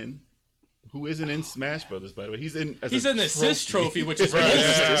 Bomberman, who isn't in Smash Brothers, by the way, he's in an assist trophy, which is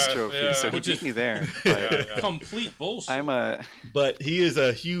assist trophy. So he beat me there. Complete bullshit. But he is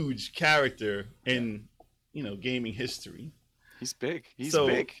a huge character in gaming history. He's big. He's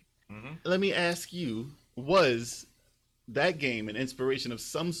big. Let me ask you: was that game an inspiration of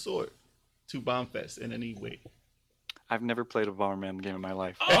some sort to Bombfest in any way? I've never played a Bomberman game in my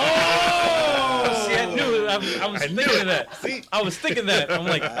life. Oh! See, I knew it. I was thinking that. See, I was thinking that. I'm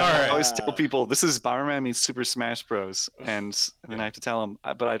like, all right. I always tell people this is Bomberman meets Super Smash Bros. And then I have to tell them,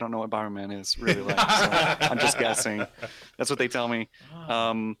 but I don't know what Bomberman is really like. So I'm just guessing. That's what they tell me.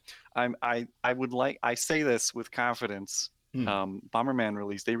 I say this with confidence. Bomberman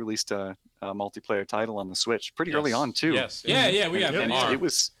released a multiplayer title on the Switch pretty early on too. Yes. Yeah, we got it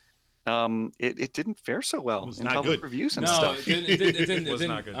was. It didn't fare so well in public reviews and stuff. It didn't. It was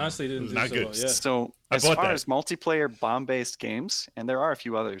not good. Honestly, it didn't not do good. So well, yeah. So as far as multiplayer bomb-based games, and there are a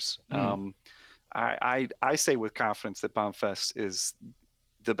few others, I say with confidence that Bombfest is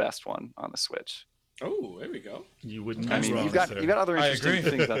the best one on the Switch. Oh, there we go. You wouldn't. I mean, you've got other interesting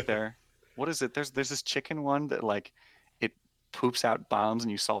things out there. What is it? There's this chicken one that it poops out bombs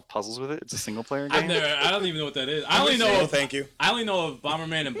and you solve puzzles with it. It's a single player game. I don't even know what that is. I only know. Thank you. I only know of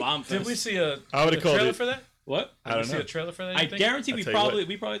Bomberman and Bombfest. Did we see a trailer for that? What? Did we see a trailer for that? I guarantee we probably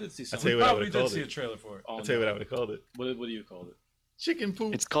did see something. We probably did see a trailer for it. I'll tell you what I would have called it. What do you call it? Chicken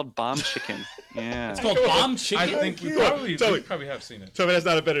poop. It's called Bomb Chicken. Yeah. It's called Bomb Chicken. I think we probably have seen it. Tell me that's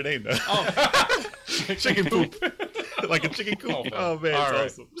not a better name though. Oh. Chicken poop. Like a chicken coop. Oh man,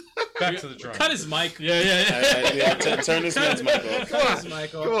 that's awesome. Back to the drum. Cut his mic. Yeah. Turn this man's mic off. Cut his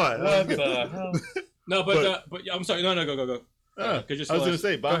mic off. Come on. What the hell? No, but I'm sorry. No, go. I was gonna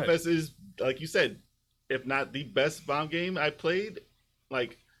say Bombfest is, like you said, if not the best bomb game I played.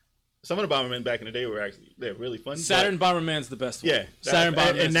 Like some of the Bombermen back in the day they're really fun. Saturn Bomberman's the best one. Yeah, Saturn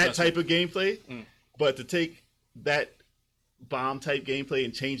Bomberman's and the that best type one. of gameplay. But to take that bomb type gameplay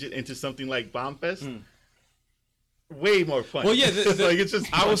and change it into something like Bombfest, way more fun. Well, yeah, like it's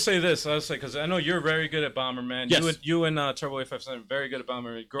just. I will say this. I will say because I know you're very good at Bomberman. Yes. You and Turbo 857 are very good at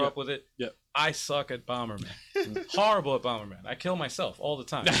Bomberman. Grew up with it. Yeah. I suck at Bomberman. Horrible at Bomberman. I kill myself all the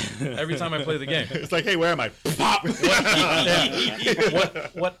time. Every time I play the game. It's like, hey, where am I? Pop.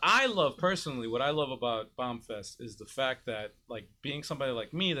 What I love personally, what I love about Bombfest is the fact that, like, being somebody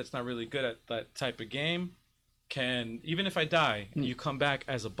like me that's not really good at that type of game, can, even if I die, you come back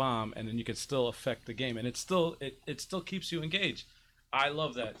as a bomb, and then you can still affect the game, and it still keeps you engaged. I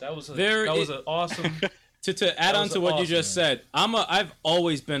love that. That was an awesome. To add on to what you just said, I've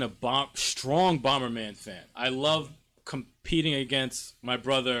always been a strong Bomberman fan. I love competing against my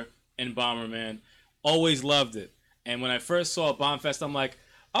brother in Bomberman. Always loved it. And when I first saw Bombfest, I'm like,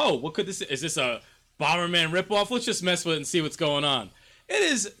 oh, what could this? Is this a Bomberman ripoff? Let's just mess with it and see what's going on. It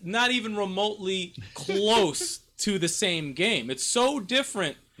is not even remotely close to the same game. It's so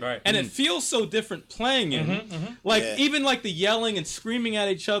different. Right. And it feels so different playing it. Like, even like the yelling and screaming at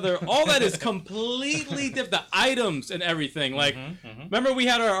each other, all that is completely different. The items and everything. Like, remember we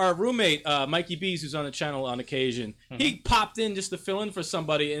had our roommate, Mikey Bees, who's on the channel on occasion. He popped in just to fill in for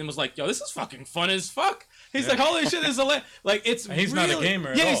somebody and was like, yo, this is fucking fun as fuck. He's like, holy shit, this is like, it's and he's really, not a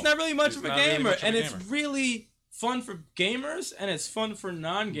gamer yeah, at he's all. not really much of a gamer. Really It's really fun for gamers, and it's fun for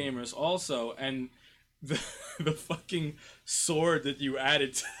non-gamers also. And the fucking sword that you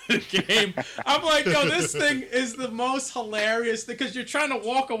added to the game, I'm like, yo, this thing is the most hilarious thing, because you're trying to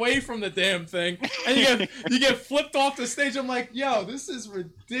walk away from the damn thing and you get flipped off the stage. I'm like, yo, this is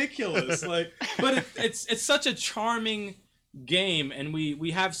ridiculous. Like, but it's such a charming game, and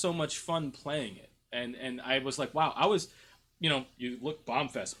we have so much fun playing it. And I was like, wow, you look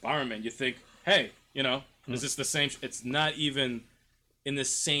Bombfest, Bomberman, you think, hey, is this the same? It's not even in the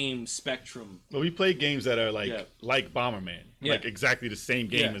same spectrum. Well, we play games that are like Bomberman, like exactly the same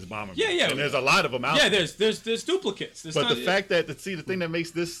game as Bomberman. Yeah. And there's a lot of them out. Yeah, there. there's duplicates. But the fact that the thing that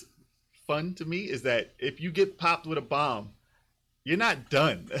makes this fun to me is that if you get popped with a bomb, you're not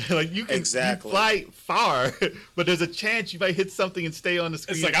done. Like you can fly far, but there's a chance you might hit something and stay on the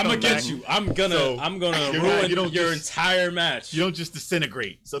screen. It's like, I'm gonna get you. I'm gonna ruin your entire match. You don't just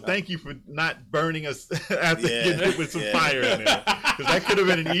disintegrate. So thank you for not burning us after getting hit with some fire in there, because that could have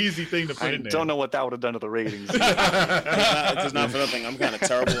been an easy thing to put in there. I don't know what that would have done to the ratings. It's not for nothing. I'm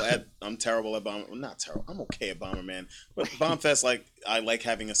terrible at Bomberman. Well, not terrible. I'm okay at Bomberman, but Bombfest, like, I like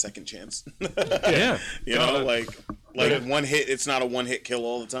having a second chance. Yeah. Like. Like one hit, it's not a one hit kill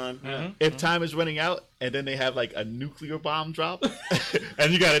all the time. If time is running out and then they have like a nuclear bomb drop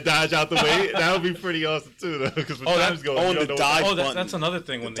and you got to dodge out the way, that would be pretty awesome too, though. Because when time's going, you don't know that's another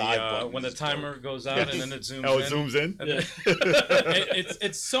thing when the timer goes out and then it zooms in. Oh, it zooms in.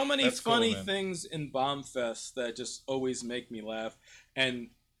 It's so many funny things in Bombfest that just always make me laugh, and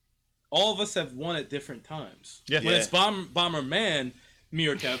all of us have won at different times. When it's Bomberman, me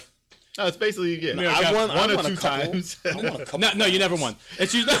or Kev. No, it's basically I won one or two couple. times. I won a couple. No, you never won.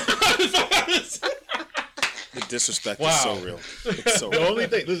 It's usually The disrespect is so real. It's so The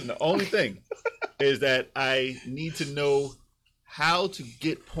real. only thing is that I need to know how to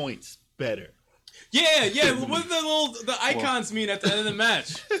get points better. Yeah. What do the icons mean at the end of the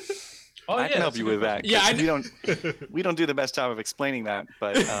match? I can help you with that. Yeah, we don't do the best job of explaining that,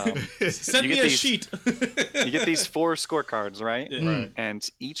 but Send me a sheet. You get these 4 scorecards, right? Right. And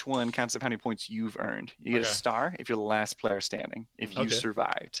each one counts up how many points you've earned. You get a star if you're the last player standing. If you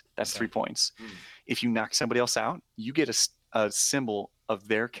survived, that's 3 points. If you knock somebody else out, you get a symbol of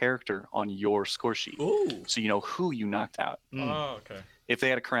their character on your score sheet. Ooh. So you know who you knocked out. Oh, okay. If they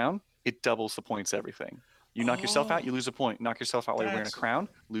had a crown, it doubles the points, everything. You knock yourself out, you lose a point. Knock yourself out while you're wearing a crown,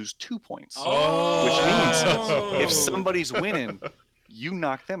 lose 2 points. Which means if somebody's winning, you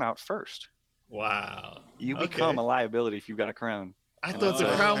knock them out first. Wow. You become a liability if you've got a crown. I thought the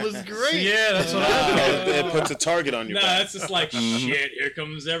crown was great. Yeah, that's what It puts a target on your back. That's just like shit. Here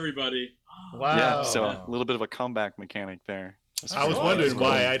comes everybody. Wow. Yeah, so a little bit of a comeback mechanic there. I was wondering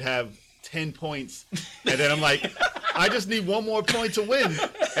why I'd have 10 points, and then I'm like, I just need 1 more point to win,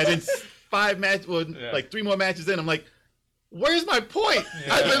 and then 3 more matches in, I'm like, where's my point?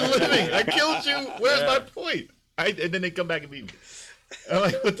 I've been living. I killed you. Where's my point? And then they come back and beat me. I'm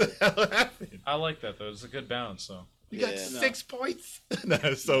like, what the hell happened? I like that though. It's a good balance. So You got 6 points.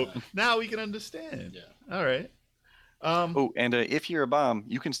 So now we can understand. Yeah. All right. And if you're a bomb,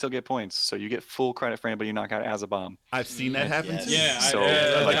 you can still get points. So you get full credit for anybody you knock out as a bomb. I've seen that happen too. Yeah. So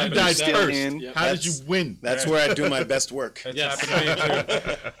Like you died first. Yep. How did you win? That's where I do my best work. it's happened to me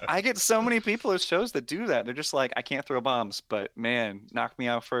too. I get so many people at shows that do that. They're just like, I can't throw bombs, but man, knock me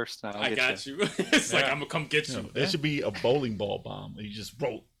out first. And I got you. It's like I'm gonna come get you. There should be a bowling ball bomb. You just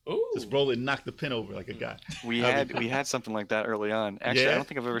roll. Just roll it and knock the pin over like a guy. We had something like that early on. Actually, I don't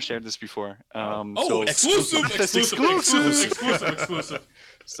think I've ever shared this before. Exclusive.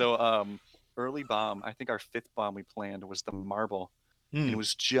 So early bomb, I think our 5th bomb we planned was the marble. And it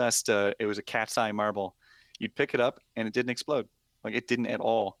was just it was a cat's eye marble. You'd pick it up and it didn't explode. Like it didn't at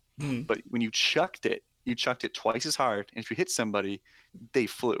all. But when you chucked it twice as hard. And if you hit somebody, they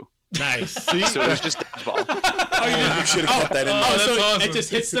flew. Nice. See? So it was just dodgeball. You should have kept that in mind. So awesome. it just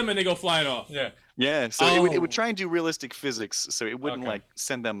hits them and they go flying off. Yeah, so it would try and do realistic physics, so it wouldn't like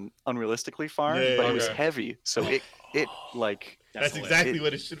send them unrealistically far, but it was heavy, so it like That's exactly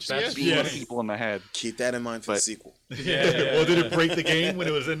what it should be. beat people in the head. Keep that in mind for the sequel. Or did it break the game when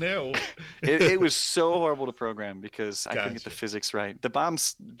it was in there? It was so horrible to program because I couldn't get the physics right. The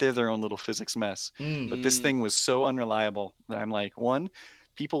bombs, they're their own little physics mess, but this thing was so unreliable that I'm like,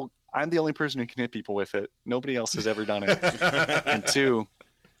 I'm the only person who can hit people with it. Nobody else has ever done it. And 2,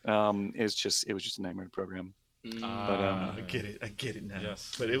 it was just a nightmare to program. But I get it now.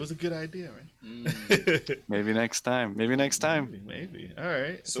 Yes. But it was a good idea, right? maybe next time. Maybe. All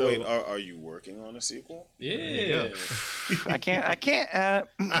right. So wait, are you working on a sequel? Yeah. I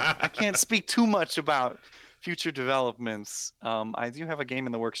can't speak too much about future developments. I do have a game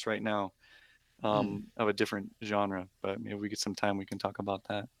in the works right now, of a different genre, but maybe we get some time we can talk about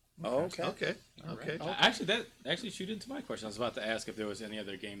that. Oh, okay. Okay. Actually, that shoot into my question. I was about to ask if there was any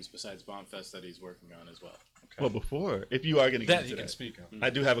other games besides Bombfest that he's working on as well. Well, before, if you are going to get That into you that, can speak of.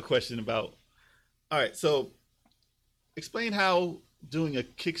 I do have a question about. All right, so explain how doing a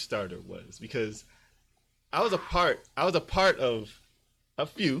Kickstarter was, because I was a part of a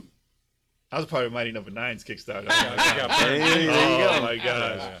few. I was a part of Mighty Number 9's Kickstarter. Oh my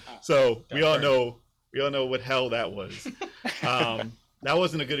gosh! So we all know what hell that was. That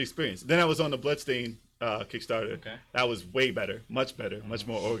wasn't a good experience. Then I was on the Bloodstain Kickstarter. Okay. That was way better, much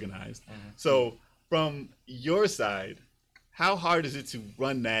more organized. So from your side, how hard is it to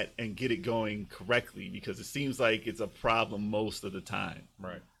run that and get it going correctly? Because it seems like it's a problem most of the time.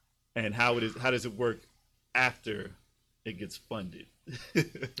 Right. And how does it work after it gets funded?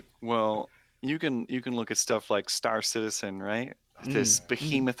 Well, you can look at stuff like Star Citizen, right? This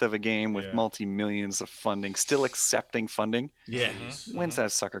behemoth of a game with multi-millions of funding, still accepting funding. Yeah. When's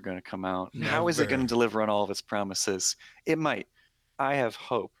that sucker going to come out? How is it going to deliver on all of its promises? It might. I have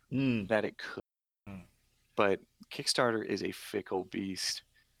hope that it could. But Kickstarter is a fickle beast.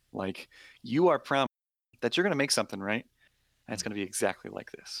 Like, you are promised that you're going to make something, right? And it's going to be exactly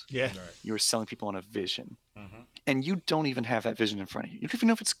like this. Yeah. Right. You're selling people on a vision. Mm-hmm. And you don't even have that vision in front of you. You don't even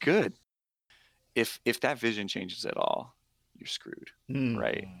know if it's good. If that vision changes at all, you're screwed,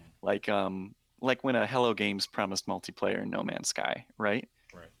 right? Like when a Hello Games promised multiplayer in No Man's Sky, right?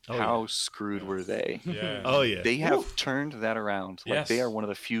 Right. Oh, How screwed were they? Yeah. Oh yeah. They have turned that around. Like Yes. they are one of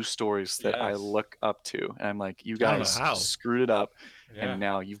the few stories that I Yes. look up to, and I'm like, you I don't know guys how. screwed it up, Yeah. and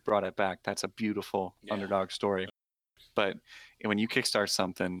now you've brought it back. That's a beautiful Yeah. underdog story. But when you kickstart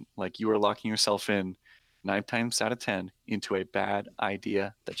something, like you are locking yourself in 9 times out of 10 into a bad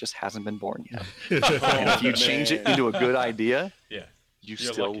idea that just hasn't been born yet. And if you change it into a good idea, Yeah. you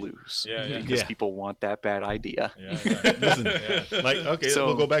You're still lucky. lose. Yeah, yeah. Because Yeah. people want that bad idea. Yeah. Right. Listen, Yeah. like okay, So-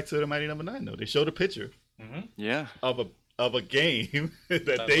 we'll go back to the Mighty Number 9 though. They showed a picture Mm-hmm. Yeah. of a game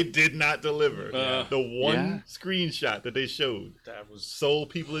that they did not deliver. The one screenshot that they showed That was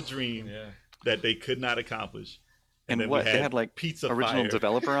sold people a dream yeah. that they could not accomplish. And then what we they had like Pizza original Fire.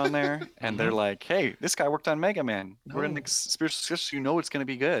 developer on there, and they're like, "Hey, this guy worked on Mega Man. We're an spiritual success. You know it's going to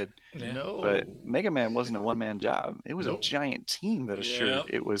be good." Yeah. No, But Mega Man wasn't a one-man job. It was Nope. a giant team that assured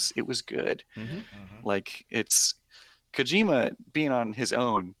it was good. Mhm. Like it's Kojima being on his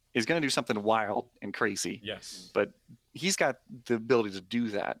own is going to do something wild and crazy, Yes. but he's got the ability to do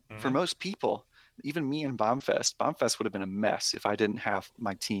that. For Mhm. most people, even me and Bombfest would have been a mess if I didn't have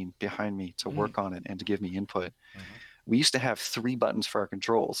my team behind me to work on it and to give me input. We used to have 3 buttons for our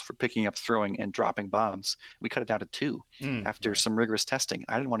controls for picking up, throwing, and dropping bombs. We cut it down to 2 after some rigorous testing.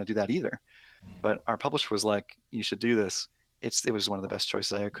 I didn't want to do that either. But our publisher was like, you should do this. It was one of the best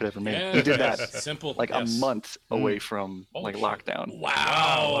choices I could ever make. Yeah. We did that Simple. like Yes. a month away from like shit. lockdown.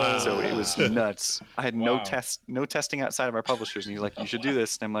 Wow. So it was nuts. I had no Wow. no testing outside of our publishers, and he's like, you should do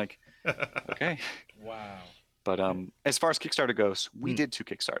this. And I'm like, okay. Wow. But as far as Kickstarter goes, we did 2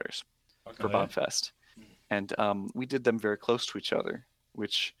 Kickstarters for Bombfest. And we did them very close to each other,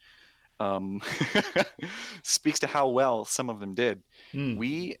 which speaks to how well some of them did.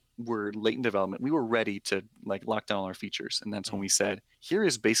 We were late in development. We were ready to like lock down all our features, and that's when we said, here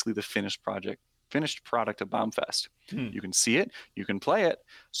is basically the finished product of Bombfest. You can see it, you can play it,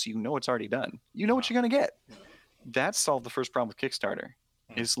 so you know it's already done. You know what you're gonna get. That solved the first problem with Kickstarter.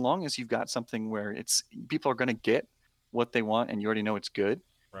 As long as you've got something where it's people are gonna get what they want, and you already know it's good,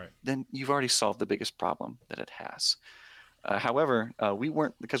 Right. then you've already solved the biggest problem that it has. However, we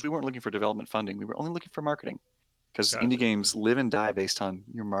weren't looking for development funding. We were only looking for marketing, because indie games live and die based on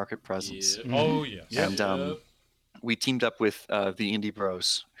your market presence. Yep. Oh yes. And we teamed up with the Indie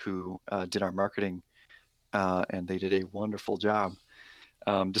Bros, who did our marketing, and they did a wonderful job,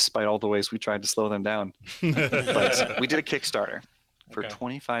 despite all the ways we tried to slow them down. But we did a Kickstarter for Okay.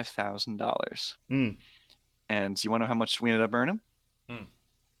 $25,000. And you want to know how much we ended up earning?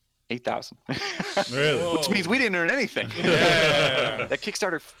 $8,000. Really? Which means we didn't earn anything. Yeah. That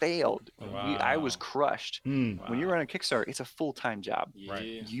Kickstarter failed. Wow. I was crushed. When you run a Kickstarter, it's a full-time job.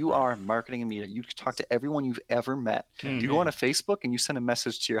 Right. You are marketing and media. You talk to everyone you've ever met. You go on a Facebook and you send a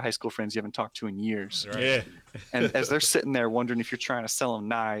message to your high school friends you haven't talked to in years. Right. Yeah. And as they're sitting there wondering if you're trying to sell them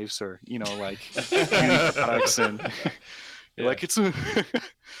knives or, like beauty products, and you're like, it's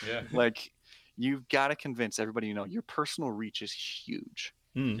Yeah. like, you've got to convince everybody your personal reach is huge.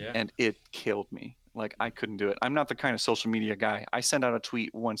 Yeah. And it killed me. Like, I couldn't do it. I'm not the kind of social media guy. I send out a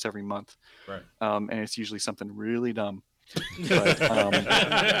tweet once every month. Right. And it's usually something really dumb. But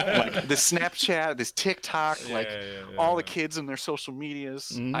like this Snapchat, this TikTok, all the kids and their social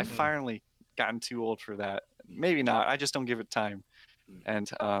medias. I finally gotten too old for that. Maybe not. I just don't give it time.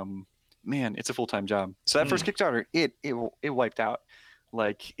 And man, it's a full-time job. So that first Kickstarter, it wiped out.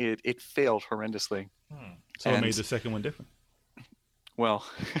 Like it failed horrendously. So it made the second one different. Well,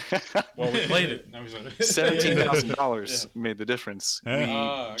 Well, we played it. $17,000 made the difference. We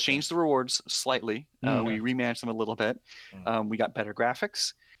Okay. changed the rewards slightly. We remanaged them a little bit. We got better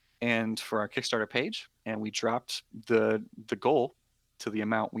graphics, and for our Kickstarter page, and we dropped the goal to the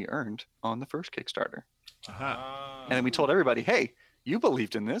amount we earned on the first Kickstarter. And then we told everybody, hey, you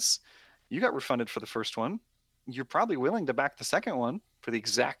believed in this. You got refunded for the first one. You're probably willing to back the second one for the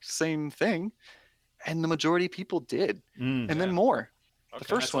exact same thing. And the majority of people did. And then more. The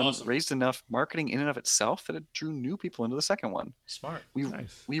first that's one awesome. raised enough marketing in and of itself that it drew new people into the second one. Smart.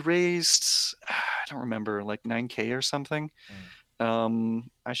 We raised, I don't remember, like 9K or something.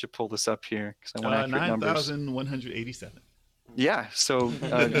 I should pull this up here because I want accurate numbers. 9,187. Yeah, so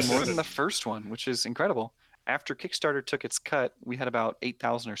more than the first one, which is incredible. After Kickstarter took its cut, we had about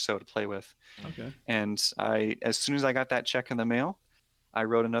 8,000 or so to play with. Okay. And as soon as I got that check in the mail, I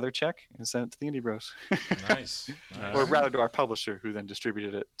wrote another check and sent it to the Indie Bros. Nice. Or rather to our publisher, who then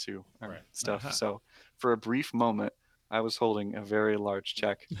distributed it to our Right. stuff. So for a brief moment, I was holding a very large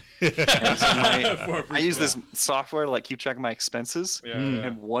check. I use this software to like keep track of my expenses.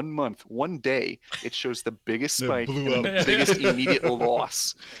 And 1 month, 1 day, it shows the biggest spike and the biggest immediate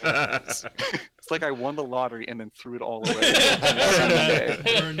loss. It's like I won the lottery and then threw it all away.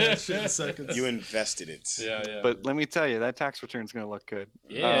 Burn that shit in seconds. You invested it. Yeah. But let me tell you, that tax return's going to look good.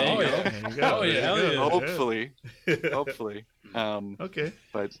 Hopefully. Okay.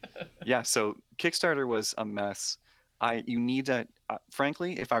 But yeah, so Kickstarter was a mess. You need to,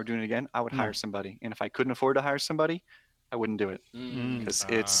 frankly, if I were doing it again, I would hire somebody. And if I couldn't afford to hire somebody, I wouldn't do it. Because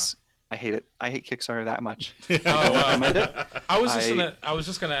I hate it. I hate Kickstarter that much. I was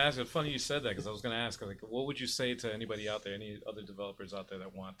just gonna ask. It's funny you said that because I was gonna ask, like, what would you say to anybody out there, any other developers out there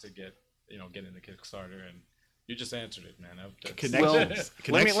that want to get into Kickstarter, and you just answered it, man.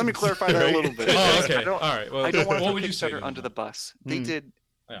 Let me clarify that a little bit. Oh, okay. All right. Well, I don't want to what throw would you say Kickstarter under the bus. They did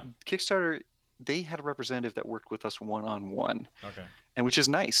Kickstarter. They had a representative that worked with us one-on-one. Okay. And which is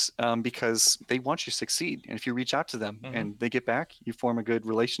nice because they want you to succeed. And if you reach out to them and they get back, you form a good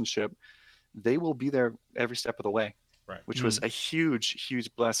relationship, they will be there every step of the way, which was a huge,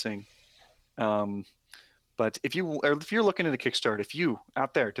 huge blessing. But if you're looking into Kickstarter, if you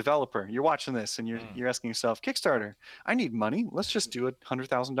out there, developer, you're watching this and you're asking yourself, Kickstarter, I need money. Let's just do a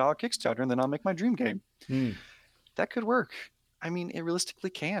 $100,000 Kickstarter and then I'll make my dream game. That could work. I mean, it realistically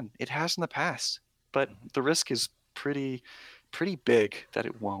can. It has in the past, but the risk is pretty big that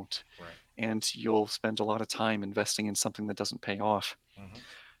it won't. And you'll spend a lot of time investing in something that doesn't pay off.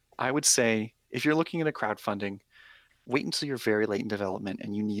 I would say if you're looking at a crowdfunding, wait until you're very late in development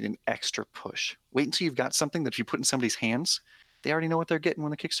and you need an extra push. Wait until you've got something that if you put in somebody's hands, they already know what they're getting when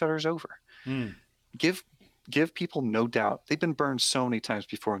the Kickstarter is over. Give people no doubt. They've been burned so many times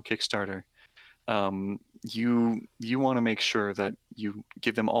before on Kickstarter. You want to make sure that you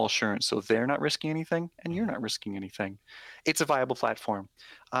give them all assurance so they're not risking anything and you're not risking anything. It's a viable platform.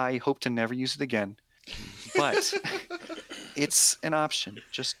 I hope to never use it again, but it's an option,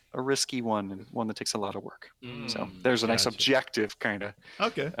 just a risky one and one that takes a lot of work. So there's a nice objective kind of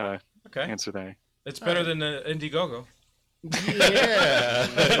answer there. It's better than Indiegogo. Yeah.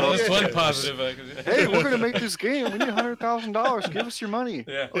 That's one positive. Hey, we're gonna make this game. We need $100,000. Give us your money.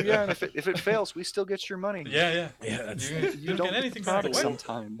 Oh yeah, and if it fails, we still get your money. Yeah. You don't get anything back back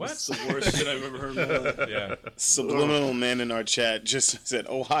sometimes. What's the worst shit I've ever heard? Yeah. Subliminal man in our chat just said,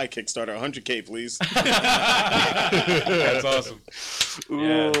 "Oh hi, Kickstarter, 100K, please." That's awesome.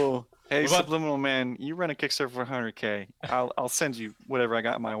 Ooh. Hey, Subliminal man, you run a Kickstarter for 100K. I'll send you whatever I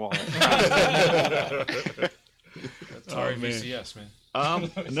got in my wallet. Sorry, VCS, man.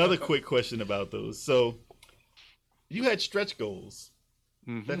 Another quick question about those. So, you had stretch goals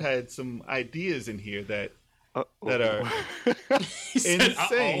that had some ideas in here that are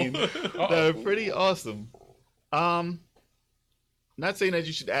insane, that are pretty awesome. Not saying that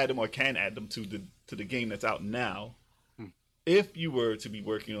you should add them or can add them to the game that's out now. If you were to be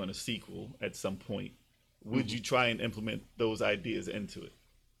working on a sequel at some point, would you try and implement those ideas into it?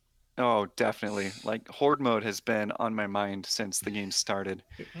 Oh, definitely. Like, Horde mode has been on my mind since the game started.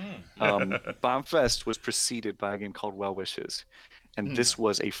 Bombfest was preceded by a game called Well Wishes. And this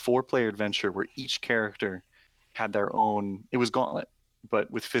was a 4-player adventure where each character had their own... It was Gauntlet,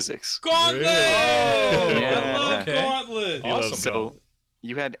 but with physics. Gauntlet! Really? I love Gauntlet! Awesome. So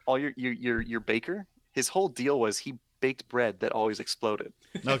you had all your baker. His whole deal was he baked bread that always exploded.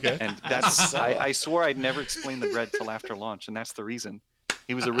 Okay. And that's... I swore I'd never explain the bread till after launch, and that's the reason.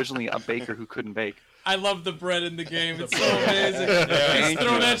 He was originally a baker who couldn't bake. I love the bread in the game. It's so amazing. Just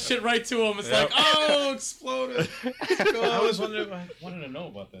throw that shit right to him. It's like, oh, exploded. I always wanted to know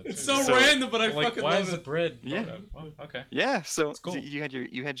about that. It's so random, but I fucking why love is the it. bread? Yeah. Okay. Yeah. So cool. you had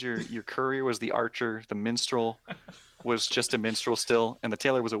your courier was the archer, the minstrel was just a minstrel still, and the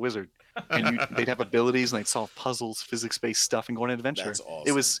tailor was a wizard. And they'd have abilities and they'd solve puzzles, physics-based stuff, and go on an adventure. That's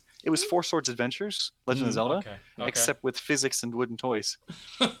awesome. It was Four Swords Adventures, Legend of Zelda, except with physics and wooden toys.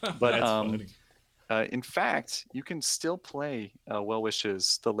 But in fact, you can still play Well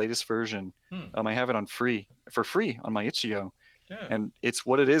Wishes, the latest version. I have it for free on my itch.io. Yeah. And it's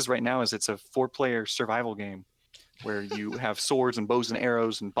what it is right now is it's a 4-player survival game where you have swords and bows and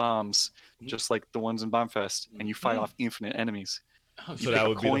arrows and bombs, just like the ones in Bombfest, and you fight off infinite enemies. So that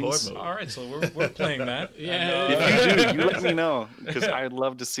would be the Horde mode. All right, so we're playing that. Yeah. If you do, you let me know because I'd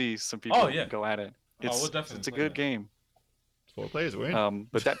love to see some people go at it. We'll definitely it's a play good that. game. 4 players, we're in.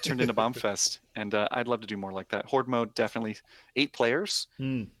 But that turned into Bombfest, and I'd love to do more like that. Horde mode, definitely 8 players.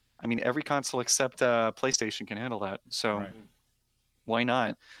 I mean, every console except PlayStation can handle that. So why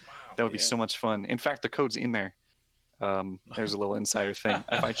not? That would be so much fun. In fact, the code's in there. There's a little insider thing.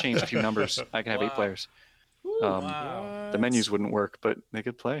 If I change a few numbers, I can have 8 players. The menus wouldn't work, but they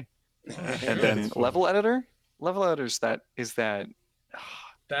could play. And then level editor. Level editor's that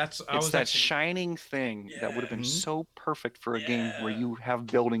shining thing that would have been so perfect for a game where you have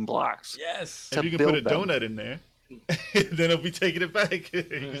building blocks. Yes. If you can put a donut in there, then it'll be taking it back.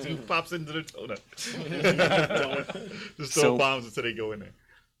 He pops into the donut. Just throw bombs until they go in there.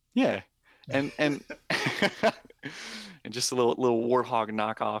 Yeah, and and just a little warthog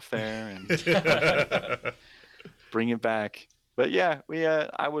knockoff there, and bring it back. But yeah,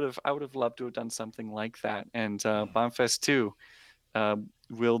 I would have loved to have done something like that. And Bombfest 2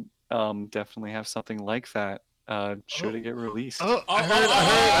 will definitely have something like that. Should it get released? I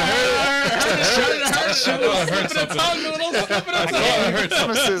heard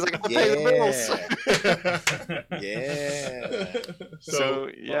promises. I got to pay the bills. Yeah. So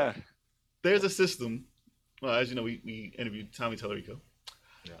yeah, there's a system. Well, as you know, we interviewed Tommy Tallarico.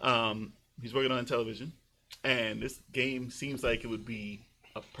 Yeah. He's working on television, and this game seems like it would be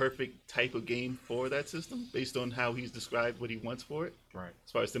a perfect type of game for that system based on how he's described what he wants for it. Right.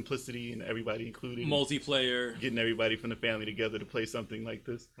 As far as simplicity and everybody included. Multiplayer. Getting everybody from the family together to play something like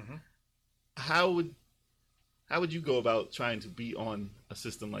this. Mm-hmm. How would you go about trying to be on a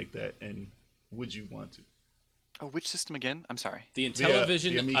system like that, and would you want to? Oh, which system again? I'm sorry. The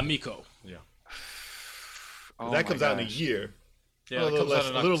Intellivision the Amico. Yeah. That comes out in a year. Yeah, a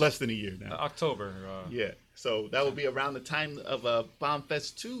little less than a year now. October. Yeah, so that would be around the time of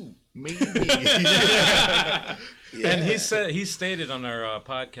Bombfest 2, maybe. And he stated on our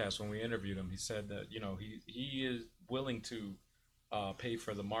podcast when we interviewed him, he said that he is willing to pay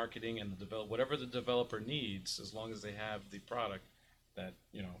for the marketing and whatever the developer needs, as long as they have the product that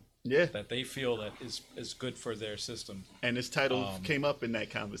that they feel that is good for their system. And this title came up in that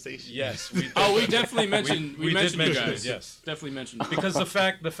conversation. Yes. We definitely mentioned. we mentioned you guys. Yes, definitely mentioned. Because the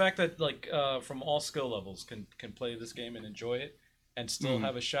fact that like from all skill levels can play this game and enjoy it and still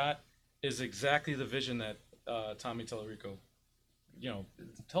have a shot is exactly the vision that Tommy Tallarico,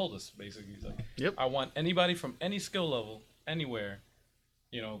 told us basically. He's like, yep. I want anybody from any skill level anywhere,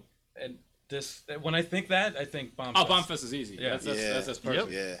 and. When I think Bombfest. Oh, Bombfest is easy. Yeah, that's perfect.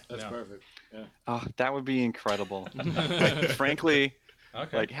 Yep. Yeah, that's perfect. Yeah. Oh, that would be incredible. Frankly,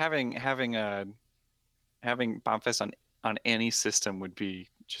 okay. like having Bombfest on any system would be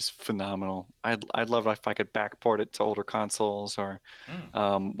just phenomenal. I'd love if I could backport it to older consoles, or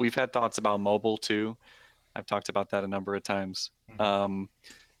we've had thoughts about mobile too. I've talked about that a number of times.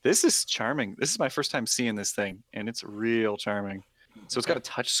 This is charming. This is my first time seeing this thing, and it's real charming. So it's got a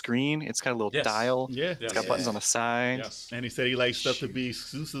touch screen. It's got a little dial. Yeah. It's got buttons on the side. Yes. And he said he likes stuff to be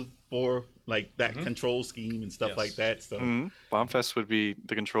exclusive for like that control scheme and stuff like that. So Bombfest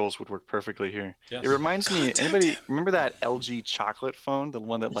the controls would work perfectly here. Yes. It reminds me, anybody remember that LG chocolate phone? The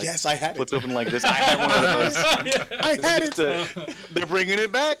one that yes, I had flipped open like this? I had one of those. I had it. They're bringing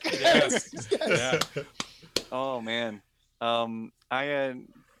it back. Yes. Yes. Yeah. Oh man.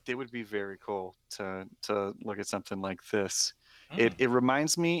 It would be very cool to look at something like this. It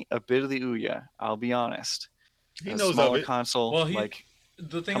reminds me a bit of the Ouya. I'll be honest. He a knows smaller of it. console, Well,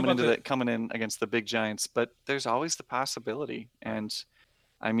 the thing coming in against the big giants, but there's always the possibility. And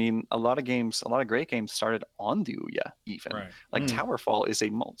I mean, a lot of great games started on the Ouya. Even like Towerfall is a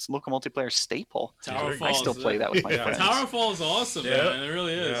local multiplayer staple. I still play that with my friends. Towerfall is awesome, man. It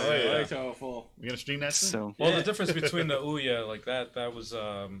really is. Yeah. I like Towerfall. You gonna stream that soon? Well, the difference between the Ouya like that was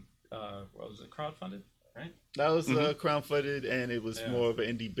what was it, crowdfunded, right? That was crowdfunded, and it was more of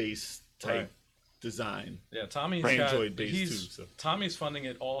an indie-based type design. Yeah, Tommy's Android-based too. So. Tommy's funding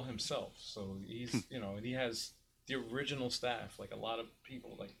it all himself, so he's and he has the original staff, like a lot of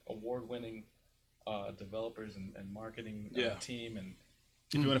people, like award-winning developers and marketing team. And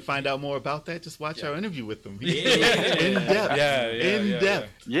if you want to find out more about that, just watch our interview with him. He's in depth. In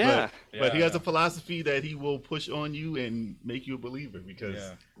depth. Yeah. But he has a philosophy that he will push on you and make you a believer,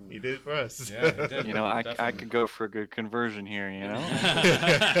 because he did it for us. Yeah, he did. I could go for a good conversion here,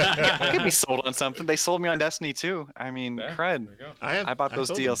 I could be sold on something. They sold me on Destiny too. I mean, crud. I bought those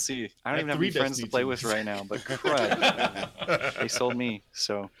DLC. I don't even have any friends to play with right now, but crud. They sold me.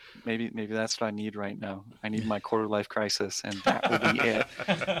 So maybe that's what I need right now. I need my quarter life crisis, and that will be it.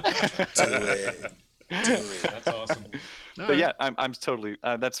 Do it. That's awesome. But yeah, I'm totally.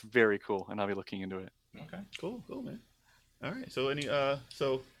 That's very cool, and I'll be looking into it. Okay. Cool, man. All right. So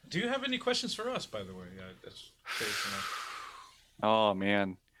do you have any questions for us, by the way? Oh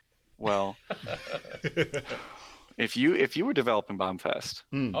man, well, if you were developing Bombfest,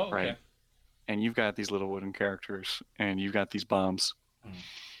 right, and you've got these little wooden characters and you've got these bombs,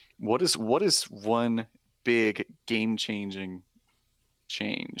 what is one big game-changing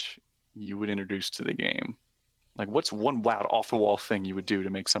change you would introduce to the game? Like, what's one wild off-the-wall thing you would do to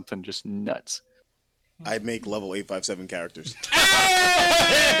make something just nuts? I'd make level 857 characters.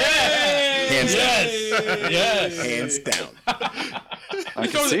 Hey! Hands down. Yes. Hands down. I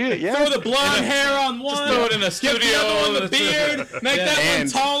can see it, yeah. Throw the blonde hair on one. Just throw it in a studio. Get the other one the beard. Make that one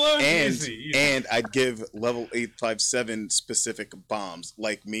taller. And I'd give level 857 specific bombs.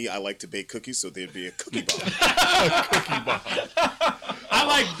 Like me, I like to bake cookies, so there'd be a cookie bomb. I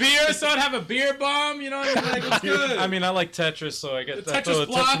like beer, so I'd have a beer bomb. You know what I mean? Like, it's good. I mean, I like Tetris, so I get that. Tetris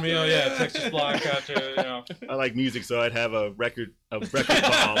block. Tetris block. Gotcha. You know. I like music, so I'd have a record bomb.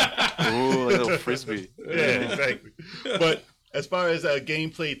 Ooh, like a little frisbee. Yeah, exactly. But as far as a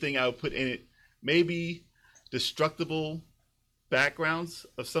gameplay thing, I would put in it maybe destructible backgrounds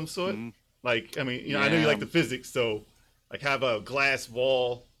of some sort. Like, I mean, I know you like the physics, so like have a glass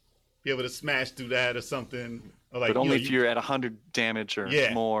wall, be able to smash through that or something. Or like, but only if you're at 100 damage or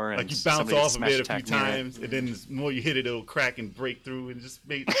more. And like you bounce off of it a few times, and then the more you hit it, it'll crack and break through, and just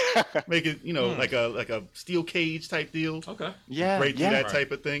make it, like a steel cage type deal. Okay. Yeah. Break through that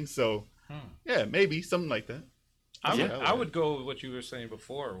type of thing. So, yeah, maybe something like that. I would go with what you were saying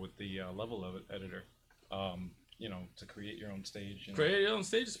before with the level of it editor. To create your own stage. Create your own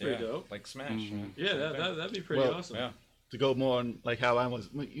stage is pretty dope. Like Smash. Man. Yeah, that'd be pretty awesome. Yeah. To go more on like how I was,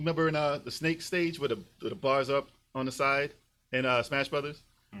 you remember in the Snake stage where the bars up on the side in Smash Brothers,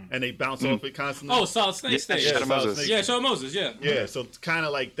 and they bounce off it constantly. Oh, Solid Snake stage. Shadow Moses. Yeah, Shadow Moses. Yeah. Yeah, so it's kind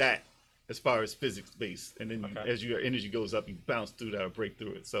of like that as far as physics based, and then as your energy goes up, you bounce through that or break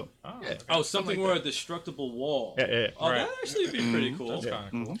through it. So Something more a destructible wall. Yeah. Oh, that'd actually be pretty cool. That's kind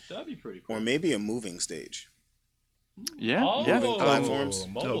of cool. That'd be pretty cool. Or maybe a moving stage. Yeah. Moving platforms.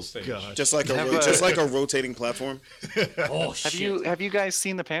 Mobile stage. God. Just like a rotating platform. Oh shit. Have you guys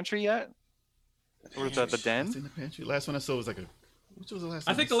seen the pantry yet? Or the den? It's in the pantry. Last one I saw was like which was the last?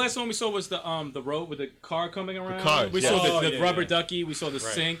 I think the last one we saw was the road with the car coming around. The cars, we saw the rubber ducky. We saw the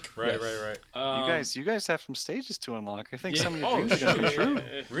sink. Right. You guys have some stages to unlock. I think some of your dreams are gonna be true.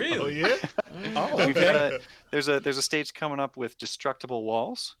 Really? Oh yeah. We've got there's a stage coming up with destructible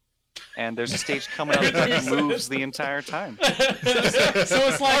walls. And there's a stage coming up that moves the entire time. So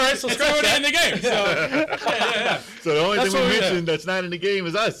it's like, all right, so scratch that in the game. So, So the only thing we mentioned that's not in the game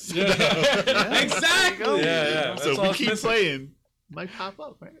is us. Exactly. Yeah. So if we keep playing, it might pop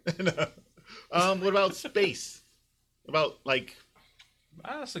up, right? What about space? About like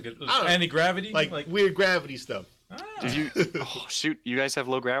That's a good. Anti-gravity, like weird gravity stuff. Did you? Oh shoot! You guys have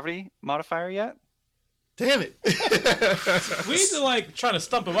low gravity modifier yet? Damn it! We need to like trying to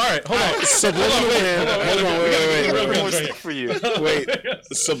stump him. All right, hold on. Subliminal Man. Hold on, wait. For you. Wait,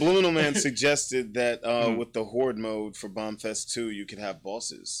 Subliminal Man suggested that with the Horde mode for Bombfest 2, you could have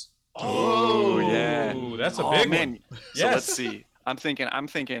bosses. Oh yeah, that's a big man. one. So let's see. I'm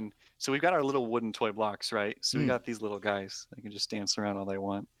thinking. So we've got our little wooden toy blocks, right? So we got these little guys. They can just dance around all they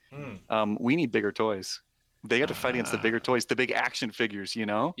want. We need bigger toys. They got to fight against the bigger toys, the big action figures,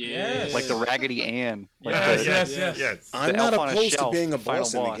 Yes. like the Raggedy Ann. Like Yes. I'm not opposed to being a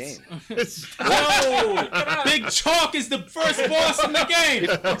boss in the game. Whoa! Big Chalk is the first boss in the game.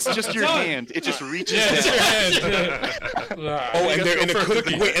 It's just your hand. It just reaches down. Oh, and they're in a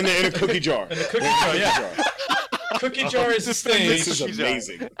cookie. Wait, and they're in a cookie jar. In the cookie jar, yeah. Cookie jar is the thing. This is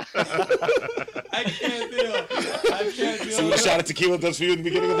amazing. I can't deal. See what a shot of tequila does for you in the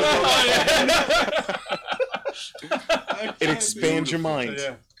beginning of the game? It expands your mind.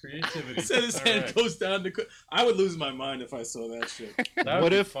 Yeah. Creativity. Said his hand goes down to. I would lose my mind if I saw that shit. That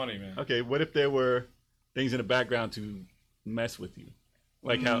would be funny, man. Okay, what if there were things in the background to mess with you?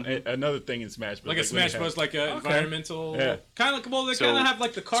 Like how another thing in Smash Bros. Like a Smash Bros. Like an environmental. Yeah. Kind of. Well, they kind of have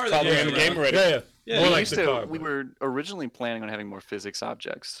like the car. Probably in the game already. Yeah. We More like used the to- car. we were originally planning on having more physics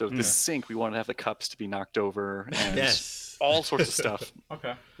objects. So the sink, we wanted to have the cups to be knocked over and all sorts of stuff.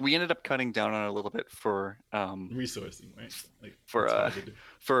 Okay. We ended up cutting down on it a little bit for resourcing, right? Like,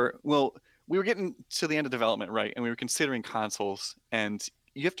 we were getting to the end of development, right? And we were considering consoles, and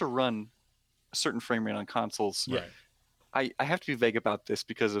you have to run a certain frame rate on consoles. Right. I have to be vague about this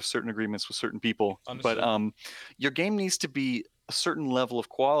because of certain agreements with certain people. Understood. But your game needs to be a certain level of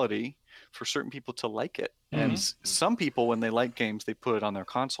quality for certain people to like it. And some people, when they like games, they put it on their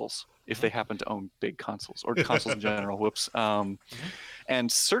consoles if they happen to own big consoles or consoles in general. Whoops. And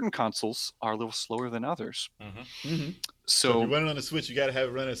certain consoles are a little slower than others. So if you run it on the Switch, you got to have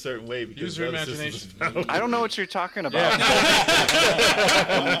it run a certain way. Because Use your imagination. I don't know what you're talking about.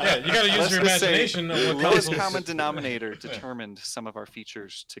 Yeah, you got to use your imagination. The lowest common denominator determined some of our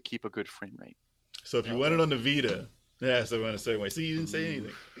features to keep a good frame rate. So if you run it on the Vita, Yeah, so in a certain way. See, you didn't say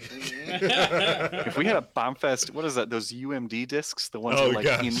anything. If we had a Bombfest, what is that? Those UMD discs, the ones Oh, that like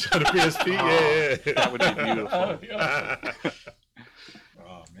gosh. in On the PSP? Yeah. that would be beautiful.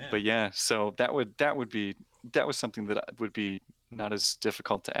 Oh man. But yeah, so that was something that would be not as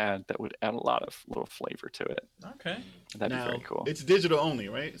difficult to add. That would add a lot of little flavor to it. Okay. That'd Now, be very cool. it's digital only,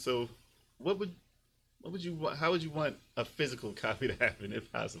 right? So what would you want? How would you want a physical copy to happen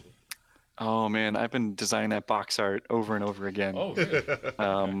if possible? Oh man, I've been designing that box art over and over again. Oh,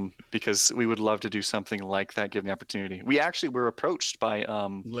 really? Because we would love to do something like that, given the opportunity. We actually were approached by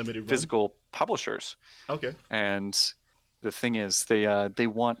Limited run? physical publishers, Okay. and the thing is,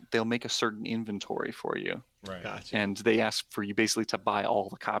 they'll make a certain inventory for you, Right. Gotcha. and they ask for you basically to buy all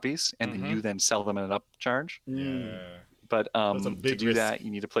the copies, and then you then sell them at an upcharge. Yeah. But That's a to big do risk. that,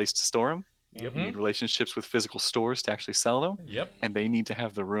 you need a place to store them. Yep. You need relationships with physical stores to actually sell them, Yep. and they need to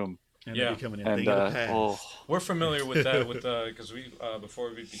have the room. And Yeah. they're becoming a And thing of the past. We're familiar with that because we before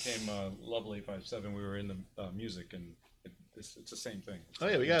we became Level 857, we were in the music, and it's the same thing. Oh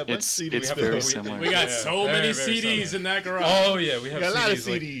yeah, we got a bunch of It's CDs. it's have very we- similar. We got Yeah, so very, many very CDs similar. in that garage. Oh yeah, we We have got a lot of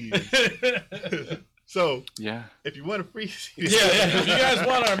CDs. CDs. So Yeah. if you want a free CD, Yeah, If you guys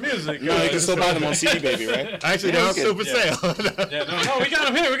want our music, You can still buy them on CD Baby, right? actually Yeah, they're on we still could- for sale. no, we got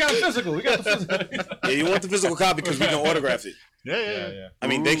them here. We got them physical. We got the physical. Yeah, you want the physical copy because we can autograph it. yeah. I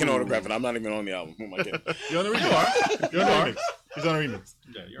mean, they can autograph it. I'm not even on the album. Who am I kidding? You're on the remix. You're on the remix. He's on the remix.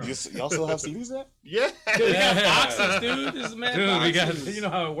 Yeah, you're Y'all still have CDs there? Yeah. We got boxes, dude. This is mad Dude, we boxes. got. You know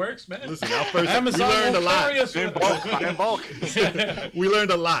how it works, man. Listen, our first Amazon we learned a will lot. carry us with it. In bulk. We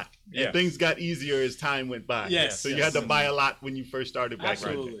learned a lot. Yeah. And things got easier as time went by. Yes, So you yes. had to buy a lot when you first started back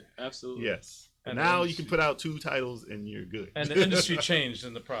Absolutely, then. absolutely. Yes. And And now then- you can put out 2 titles and you're good. And the industry changed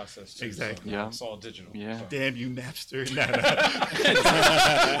in the process too. Exactly. So Yeah. It's all digital. Yeah. So. Damn you, Napster.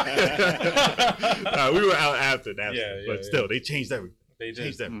 Nah. We were out after Napster. Yeah, but still, they changed everything. They did.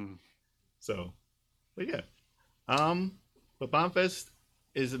 Changed everything. Mm. So, but yeah. But Bombfest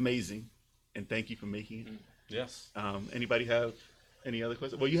is amazing. And thank you for making it. Yes. Anybody have any other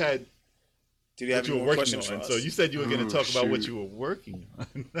questions? Well, you had Did you have what you any were more working questions for on. us? So you said you were going Ooh, to talk about what shoot. you were working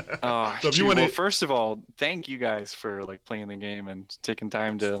on. Oh, So if you shoot. wanna- Well, first of all, thank you guys for like playing the game and taking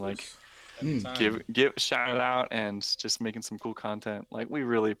time to like Anytime. give shout it out and just making some cool content. Like we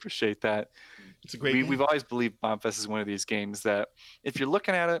really appreciate that. It's a great game. We've always believed Bombfest is one of these games that if you're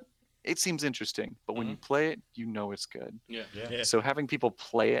looking at it, it seems interesting, but when you play it, you know it's good. Yeah. Yeah. So having people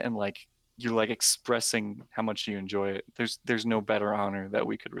play it and like you're like expressing how much you enjoy it, there's no better honor that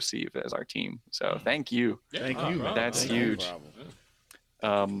we could receive as our team. So thank you. Thank Oh, you. bro. man. That's No huge. problem. Thank you for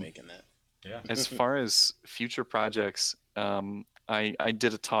Um, making that. Yeah. as far as future projects, I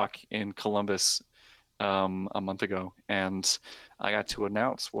did a talk in Columbus a month ago, and I got to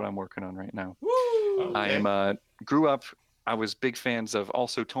announce what I'm working on right now. I am grew up. I was big fans of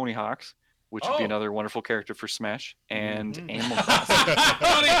also Tony Hawk's, which would be Oh. another wonderful character for Smash, and Mhm. Animal Crossing.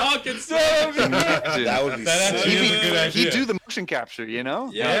 Tony Hawkins, so good. That would be That sick. actually is a good idea. He'd do the motion capture, you know?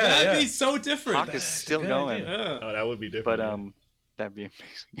 Yeah, Yeah, that'd yeah. be so different. Hawk is still good going, idea. Yeah. Oh, that would be different. but that'd be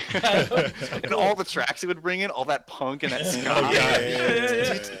amazing. And all the tracks it would bring in, all that punk and that ska. Oh, God.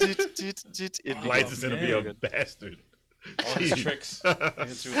 It'd be Lights is going to be a good. bastard. All these Jeez. tricks.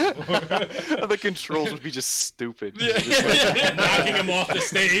 The controls would be just stupid. Knocking him off the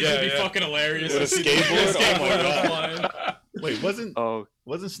stage Yeah, would be yeah. fucking hilarious. With a skateboard? Oh my Skateboard God. Wait, Oh,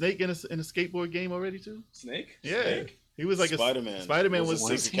 wasn't Snake in a skateboard game already too? Snake? Yeah. Snake? He was like Spider-Man. Spider-Man was a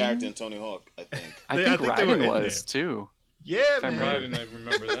Was sexy he? character in Tony Hawk, I think. I Yeah, I think think they were Raiden in was too. Yeah, I'm man. I didn't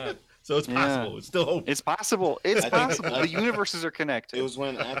remember that. So it's Yeah. possible. It's still open. It's possible. It's I think- possible. The universes are connected. It was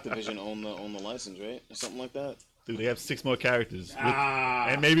when Activision owned the license, right? Or something like that. Dude, they have 6 more characters. Ah.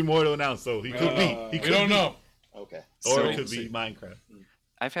 And maybe more to announce, so he could be. He We could don't be. know. Okay. Or So- it could be Minecraft.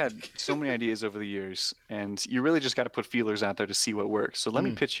 I've had so many ideas over the years, and you really just got to put feelers out there to see what works. So let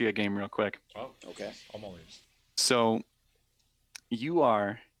me pitch you a game real quick. Oh, Okay. I'm all ears. So you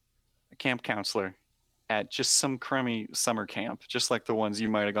are a camp counselor at just some crummy summer camp, just like the ones you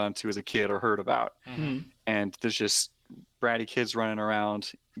might have gone to as a kid or heard about. Mhm. And there's just bratty kids running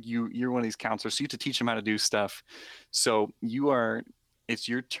around. You're one of these counselors, so you have to teach them how to do stuff. So it's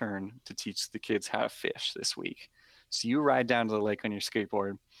your turn to teach the kids how to fish this week. So you ride down to the lake on your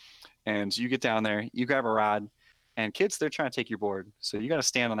skateboard, and you get down there, you grab a rod, and kids, they're trying to take your board. So you got to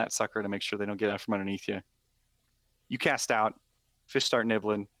stand on that sucker to make sure they don't get out from underneath you. You cast out, fish start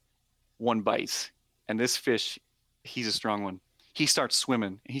nibbling, one bites, and this fish, he's a strong one. He starts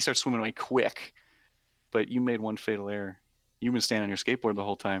swimming, and he starts swimming away quick. But you made one fatal error. You've been standing on your skateboard the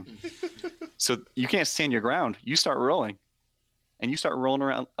whole time. So you can't stand your ground. You start rolling. And you start rolling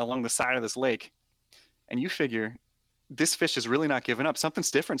around along the side of this lake. And you figure this fish is really not giving up.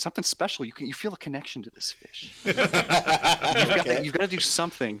 Something's different, something special. You feel a connection to this fish. You've got to do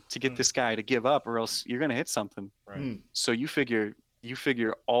something to get this guy to give up, or else you're gonna hit something. Right. So you figure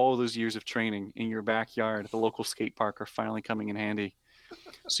all those years of training in your backyard at the local skate park are finally coming in handy.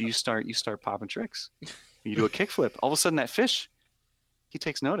 So you start popping tricks. You do a kickflip. All of a sudden, that fish, he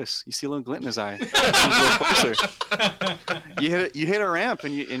takes notice. You see a little glint in his eye. Comes a little closer. You hit a ramp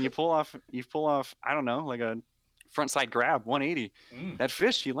and you pull off. I don't know, like a front side grab 180. That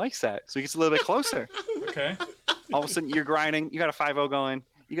fish, he likes that, so he gets a little bit closer. Okay. All of a sudden, you're grinding. You got a 5-0 going.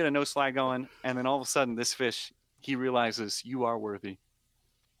 You got a no slide going, and then all of a sudden, this fish, he realizes you are worthy.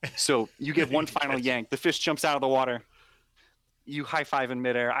 So you get one final yank. The fish jumps out of the water. You high five in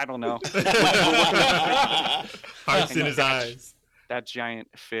midair. I don't know. Hearts in his eyes. That giant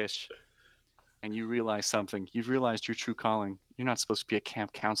fish, and you realize something. You've realized your true calling. You're not supposed to be a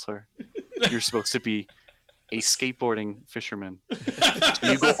camp counselor. You're supposed to be a skateboarding fisherman.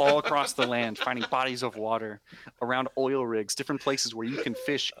 You go all across the land, finding bodies of water, around oil rigs, different places where you can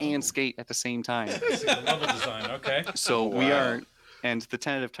fish and skate at the same time. Level design. Okay. So we are, and the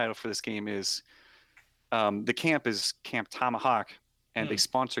tentative title for this game is, the camp is Camp Tomahawk, and they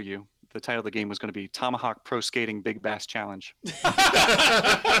sponsor you. The title of the game was going to be Tomahawk Pro Skating Big Bass Challenge. Oh,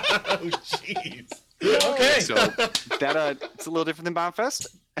 jeez. Okay. So that it's a little different than Bombfest.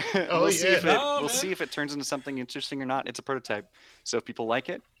 We'll see if it turns into something interesting or not. It's a prototype. So if people like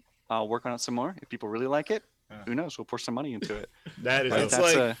it, I'll work on it some more. If people really like it, who knows? We'll pour some money into it. That is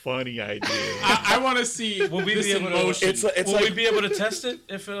a funny idea. I want to see. Will we be able to? Will we be able to test it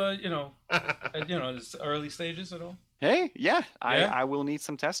if it's early stages at all? Hey, yeah, I will need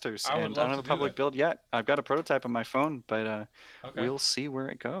some testers. I don't have a public build yet. I've got a prototype on my phone, but we'll see where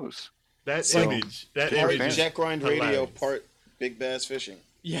it goes. That part image, Jet Grind Radio, hilarious. part Big Bass Fishing.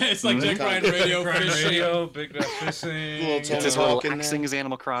 Yeah, it's like Jet Grind Radio fishing. Big Bass Fishing. It's as relaxing as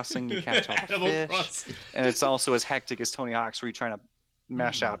Animal Crossing. You catch all the fish. And it's also as hectic as Tony Hawk's, where you're trying to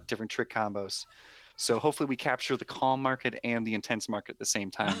mash out different trick combos. So hopefully we capture the calm market and the intense market at the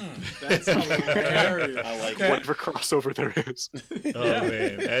same time. That's hilarious. I like Whatever crossover there is. Oh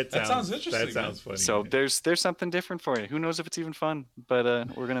man, that sounds interesting. That sounds funny. So there's something different for you. Who knows if it's even fun?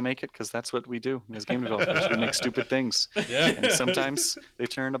 But we're gonna make it because that's what we do as game developers. We make stupid things. Yeah. And sometimes they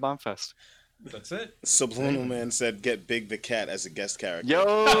turn into Bombfest. That's it. Subliminal Man said, "Get Big the Cat as a guest character." Yo!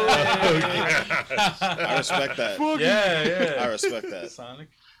 I respect that. Yeah. I respect that. Sonic.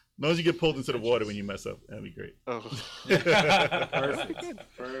 As long as you get pulled into the water when you mess up, that'd be great. Oh.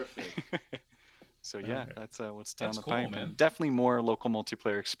 Perfect. So yeah, that's what's down That's the cool, pipe. man. Definitely more local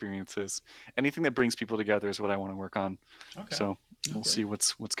multiplayer experiences. Anything that brings people together is what I want to work on. Okay. So we'll see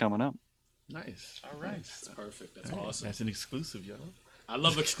what's coming up. Nice. All right. That's perfect. That's awesome. That's an exclusive, y'all. I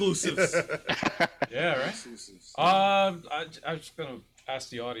love exclusives. Yeah. Right. I was gonna ask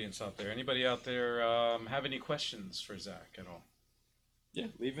the audience out there. Anybody out there have any questions for Zach at all? Yeah,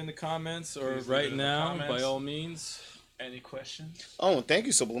 leave in the comments or Please leave it right in the now, comments. by all means. Any questions? Oh, and thank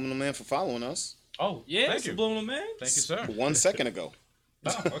you, Subliminal Man, for following us Oh, Yeah, Thank you. Subliminal Man. Thank you, sir. 1 second ago.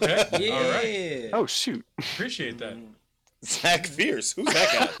 Oh, okay. Yeah. All right. Oh shoot! Appreciate that. ZacFierce, who's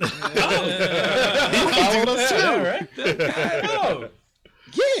that guy? He followed us too. Yeah, right. Oh.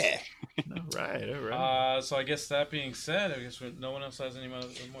 Yeah. All right. So I guess that being said, I guess no one else has any more. Do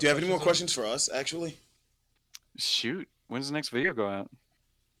you have any more questions for us? Actually, Shoot! When's the next video go out?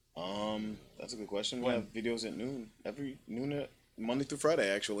 that's a good question. We have videos at noon, Monday through Friday,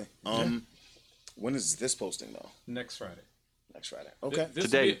 actually. When is this posting though? Next Friday. Next Friday. Okay. This will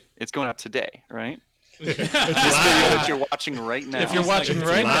Today. be- It's going out today, right? It's This video that you're watching right now. If you're watching it's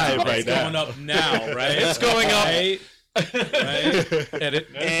right live now, right it's now. going up now, right? It's going up. Right? Right? edit.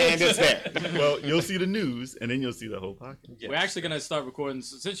 And it's there. Well, you'll see the news, and then you'll see the whole podcast. Yes. We're actually gonna start recording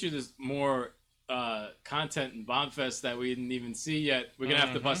since there's more content in Bombfest that we didn't even see yet. We're gonna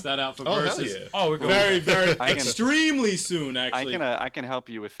have to bust that out for Oh, hell versus. yeah. Oh, we're going. Very, very I can- extremely soon. Actually, I can help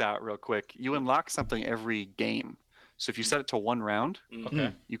you with that real quick. You unlock something every game. So if you set it to 1 round,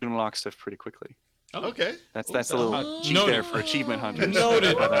 Okay. you can unlock stuff pretty quickly. Okay. That's a little cheat Noted. there for achievement hunters.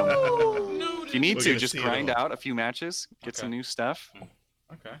 Noted. But, if you need We're to, gonna just see it grind all. out a few matches, get some new stuff.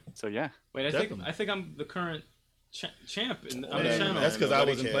 Okay. So yeah. wait. Definitely. I think I'm the current champ on the Whatever, channel. That's because I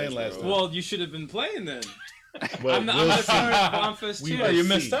Nobody wasn't cares, playing last bro. time. Well, you should have been playing then. Well, I'm the we'll current see. Bombfest We too. will Yeah, you see.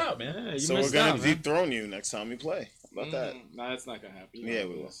 missed out, man. Yeah, you So we're missed gonna out, man. dethrone you next time we play. How about that? Nah, that's not gonna happen. You Yeah, know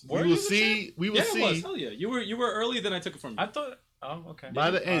we it will. was. Were We you will the see. We will Yeah, it was. see. Hell yeah. You were early than I took it from you. I thought. Oh, okay.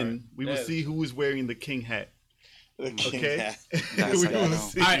 By the All right. end, we will Yeah. see who is wearing the king hat. Okay. That's We how you will know.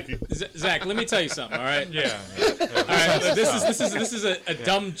 see. All right, Zach, let me tell you something. All right. Yeah. All right. This is a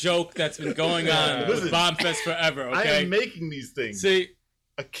dumb joke that's been going on with Listen, Bombfest forever. I Okay. am making these things. See,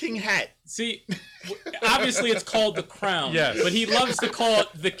 A king hat. obviously it's called the crown. Yes. But he loves to call it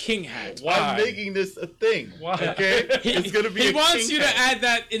the king hat. Why? I'm making this a thing. Why? Okay. It's gonna be. He a wants king you hat. to add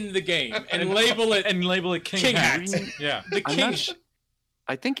that in the game and label it King hat. Yeah. The I'm king. not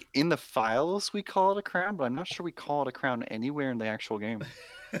I think in the files we call it a crown, but I'm not sure we call it a crown anywhere in the actual game.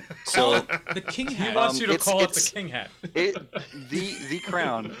 So The king He hat. wants you to it's- call it the it's- king hat. the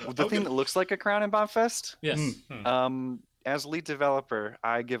crown, the thing that looks like a crown in Bombfest. Yes. As lead developer,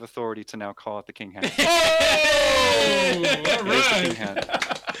 I give authority to now call it the king hat. Oh, all It is the king right.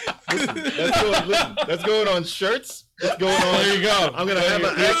 hat. That's going on shirts. It's going on. There you go. I'm gonna have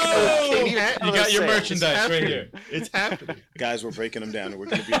an Yo! actual king hat. You got your It's merchandise right happening. here. It's happening. Guys, we're breaking them down, and we're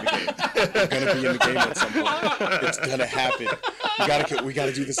gonna be in the game. We're gonna be in the game at some point. It's gonna happen. We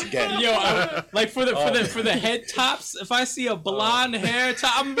gotta do this again. Yo, like for the head tops, if I see a blonde hair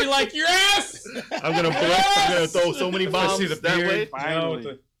top, I'm gonna be like, yes. I'm gonna throw so many bombs see the that beard. way.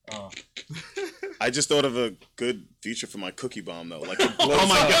 Finally. I just thought of a good feature for my cookie bomb though. Like, it blows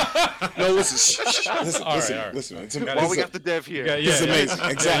up. No, listen, shh. Listen, All listen, right. listen. It's Well, we got the dev here. Yeah, This is amazing. Yeah,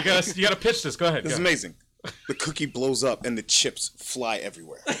 Exactly. you gotta pitch this. Go ahead. This is go. amazing. The cookie blows up and the chips fly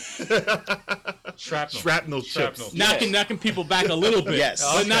everywhere. Shrapnel. Shrapnel chips. Knocking people back a little bit. Yes.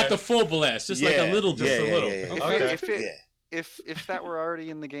 But not Okay. the full blast, just like a little bit. Yeah, a yeah, little. yeah, yeah. Okay. If that were already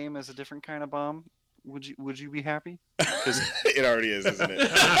in the game as a different kind of bomb, would you be happy? 'Cause It already is, isn't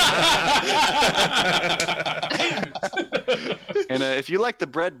it? and if you like the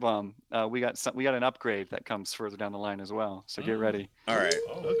bread bomb, we got an upgrade that comes further down the line as well. So get ready. All right.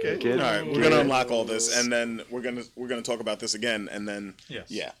 Okay. Get, All right, we're get gonna it. unlock all this, and then we're gonna talk about this again, and then Yes.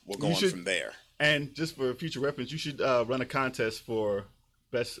 yeah, we'll go You on should- from there. And just for future reference, you should run a contest for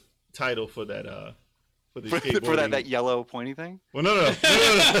best title for that for the for skateboarding. that yellow pointy thing. Well, no.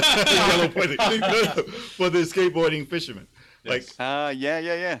 Yellow pointing. No. For the skateboarding fisherman. Like,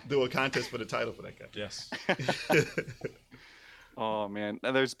 Yeah. do a contest for the title for that guy. Yes. Oh man,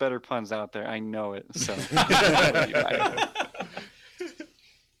 there's better puns out there. I know it. So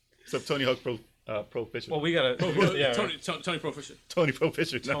Except Tony Hawk Pro Fisher. Well, we gotta. Yeah. Tony Pro Fisher. Tony Pro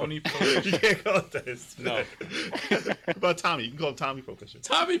Fisher. No. Tony Pro You can't call it that. It's- No. What about Tommy? You can call him Tommy Pro Fisher.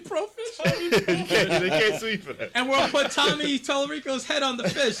 Tommy Pro Fisher. They can't sue you for that. And we'll put Tommy Tellerico's head on the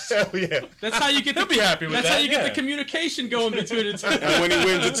fish. Hell yeah. That's how you get He'll be happy with That's that. how you get yeah. the communication going between the two. And when he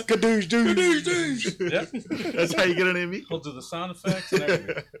wins, it's kadoosh doosh. Yeah. That's how you get an Emmy. He'll do the sound effects and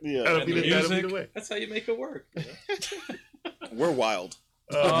everything. Yeah, That'll And be the the music. way. That's how you make it work. we're wild.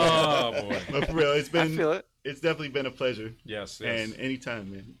 Oh boy. But for real, I feel it. it's definitely been a pleasure. Yes. And anytime,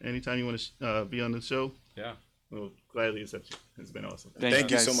 man. Anytime you want to be on the show, Yeah. we'll gladly accept you. It's been awesome.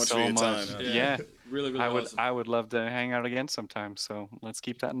 Thank you guys so much for your time. Yeah, Really, really awesome. I would love to hang out again sometime. So let's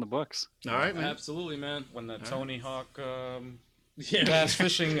keep that in the books. All right, man. Absolutely, man. When the Tony Hawk Yeah. bass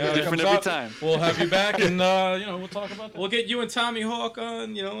fishing Different comes every out, time. we'll have you back, and we'll talk about that. We'll get you and Tommy Hawk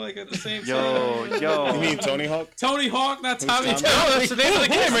on, like at the same time. Yo. You mean Tony Hawk? Tony Hawk, not Tommy. Tommy? No, that's the name of the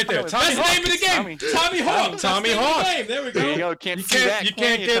game right there. That's Tommy That's the Hawk, name of the game. Tommy. Tommy Hawk. Tommy That's the name of the Hawk. game. There we There you go. go. Can't You see can't- that. you can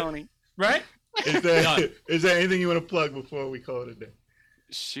can't you, get- Tony? right? Is there anything you want to plug before we call it a day?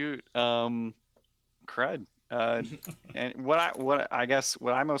 Shoot. Crud. And what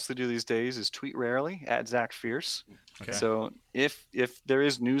I mostly do these days is tweet rarely at ZacFierce. Okay. So if there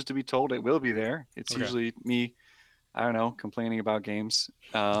is news to be told, it will be there. It's Okay. usually me, I don't know, complaining about games,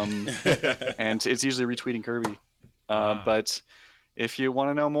 and it's usually retweeting Kirby. But if you want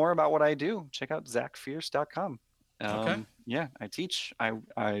to know more about what I do, check out ZacFierce.com. Okay. Yeah, I teach.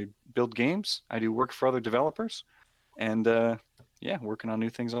 I build games. I do work for other developers, and working on new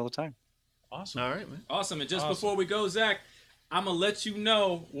things all the time. Awesome. All right, man. Awesome. And just Awesome. before we go, Zach, I'm going to let you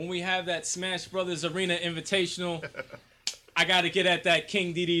know when we have that Smash Brothers Arena Invitational, I got to get at that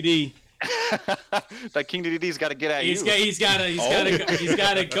King DDD. That King DDD's got to get at He's you.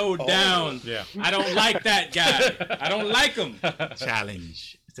 got to go down. Yeah. I don't like that guy. I don't like him.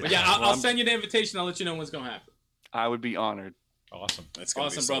 Challenge. But yeah, I'll send you the invitation. I'll let you know when's going to happen. I would be honored. Awesome. That's gonna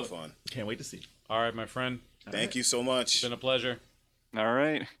Awesome, be so brother. fun. Can't wait to see. All right, my friend. Thank you so much. It's been a pleasure. All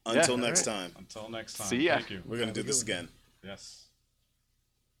right. Until Yeah. next time, Until next time. See ya. Thank you. we're gonna do this again. Yes.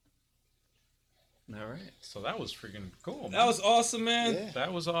 All right. So that was freaking cool. Man. That was awesome, man. Yeah.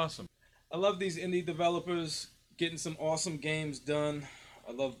 That was awesome. I love these indie developers getting some awesome games done.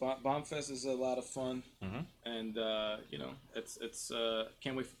 I love Bombfest is a lot of fun, and it's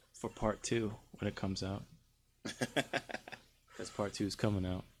can't wait for part 2 when it comes out. That's part 2 is coming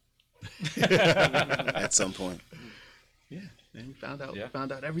out. At some point. Yeah, and we found out Yeah.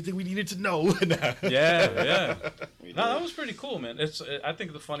 everything we needed to know. Yeah. No, that was pretty cool, man. I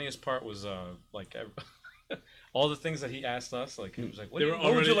think the funniest part was like all the things that he asked us. Like he was like, "What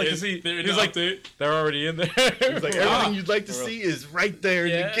would you like to see?" He's like, "They're already in there." He's like, everything you'd like to see is right there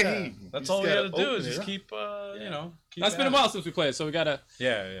in the game. That's You all we just got to gotta do is open just it up. keep, you know. Keep That's been a at it. while since we played, so we gotta.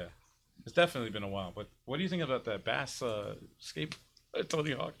 Yeah. It's definitely been a while. But what do you think about that Bass escape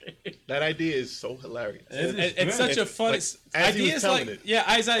Tony Hawk game? That idea is so hilarious. It's such a funny like, as he was ideas telling like it. yeah,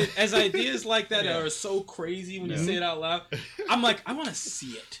 as ideas like that are so crazy when you say it out loud. I'm like, I want to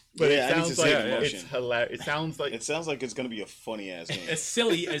see it. But Yeah, I it need to sounds see like it in it's motion. hilarious. It sounds like it's gonna be a funny ass game. It's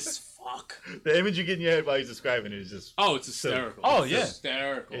silly as fuck. the image you get in your head while he's describing it is just. Oh, it's hysterical. Oh, It's yeah.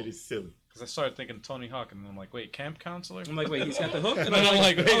 hysterical. It is silly. Because I started thinking Tony Hawk, and I'm like, wait, camp counselor? I'm like, wait, he's got the hook, and And I'm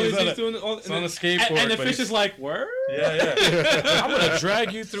like, wait, oh, he's on he's a- doing all, it's on a skateboard, and the but fish he's- is like, word. Yeah. I'm gonna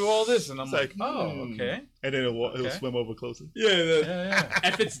drag you through all this, and I'm It's like, like, oh, hmm. okay. And then he'll Okay. swim over closer. Yeah.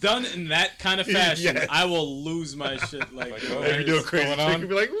 If it's done in that kind of fashion, Yes. I will lose my shit. Like, Like, oh, oh, If you do a What's crazy going trick, on? you'll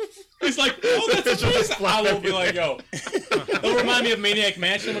be like, it's like, oh, that's Fish will amazing. fly I will be like, everywhere. yo. It'll remind me of Maniac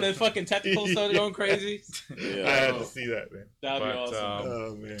Mansion when the fucking tentacles started going crazy. I Yeah. had to see that, man. That'd be But, awesome.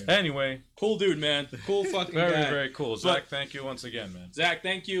 Oh man. Anyway, Cool dude, man. Cool fucking very, guy. very cool. Zach, thank you once again, man. Zach,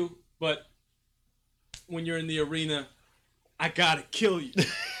 thank you. But when you're in the arena, I gotta kill you.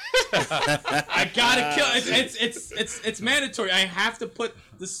 I gotta kill. It's mandatory. I have to put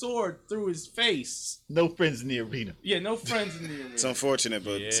the sword through his face. No friends in the arena. Yeah, no friends in the arena. It's unfortunate,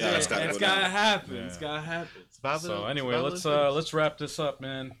 but it's how Yeah. it's gotta It's go gotta down. happen. Yeah. It's gotta happen. So anyway, let's wrap this up,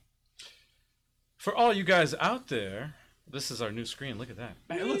 man. For all you guys out there, this is our new screen. Look at that.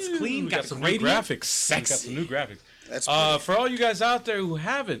 Man, it looks clean. We Got got some some new gradient. graphics. Got some new graphics. That's pretty. For all you guys out there who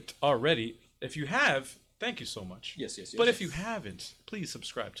haven't already, if you have, thank you so much. Yes. But if you haven't, please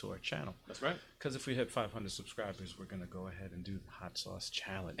subscribe to our channel. That's right. Because if we hit 500 subscribers, we're going to go ahead and do the hot sauce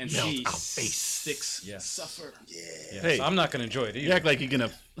challenge. And Melt see our face. sticks Yes. suffer. Yes, Hey. I'm not going to enjoy it You either. act like you're gonna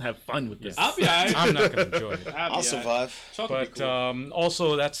have fun with this. I'll be alright. I'm not going to enjoy it. I'll survive. But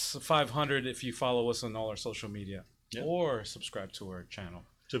also, that's 500 if you follow us on all our social media or subscribe to our channel.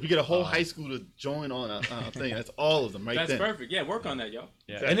 So if you get a whole high school to join on a thing, that's all of them right That's there. perfect. Yeah, work on that, yo.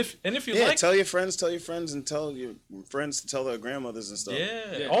 Yeah. Exactly. And if you Yeah, like, tell your friends, and tell your friends to tell their grandmothers and stuff.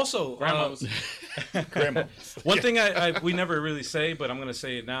 yeah. Also, Grandmas. Grandma. one thing we never really say, but I'm gonna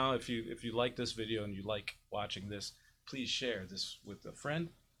say it now. If you like this video and you like watching this, please share this with a friend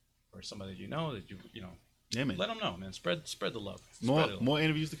or somebody you know that you know. Yeah, man. Let them know, man. Spread the love. Spread it. More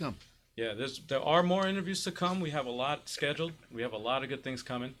interviews to come. Yeah, there are more interviews to come. We have a lot scheduled. We have a lot of good things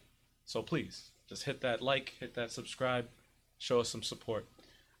coming. So please, just hit that like, hit that subscribe, show us some support.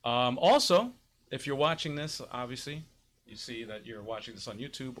 Also, if you're watching this, obviously, you see that you're watching this on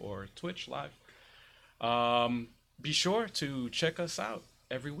YouTube or Twitch live. Be sure to check us out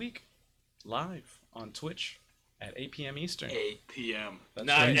every week, live on Twitch at 8 p.m. Eastern. 8 p.m. That's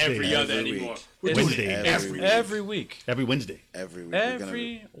Not right. every other Every anymore. week. Wednesday. Every week. Every Wednesday. Every week. We're gonna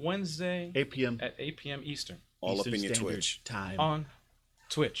Every Wednesday 8 p.m. at 8 p.m. Eastern all Eastern up in your Standard Twitch. Time. on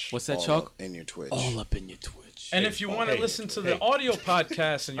Twitch. What's All that, Chuck? up in your Twitch. up in your Twitch. And if you want to hey, listen to the hey. audio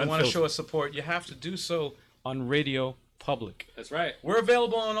podcast and you want to Unfiltered. show us support, you have to do so on Radio Public. That's right. We're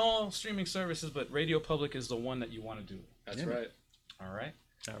available on all streaming services, but Radio Public is the one that you want to do. That's right. All right.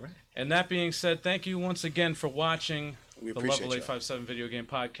 All right. And that being said, thank you once again for watching We the appreciate Level y'all. 857 Video Game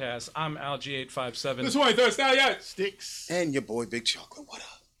Podcast. I'm Alg857. This one, Thursday, yeah. Sticks. And your boy Big Chocolate. What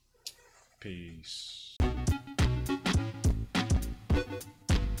up? Peace.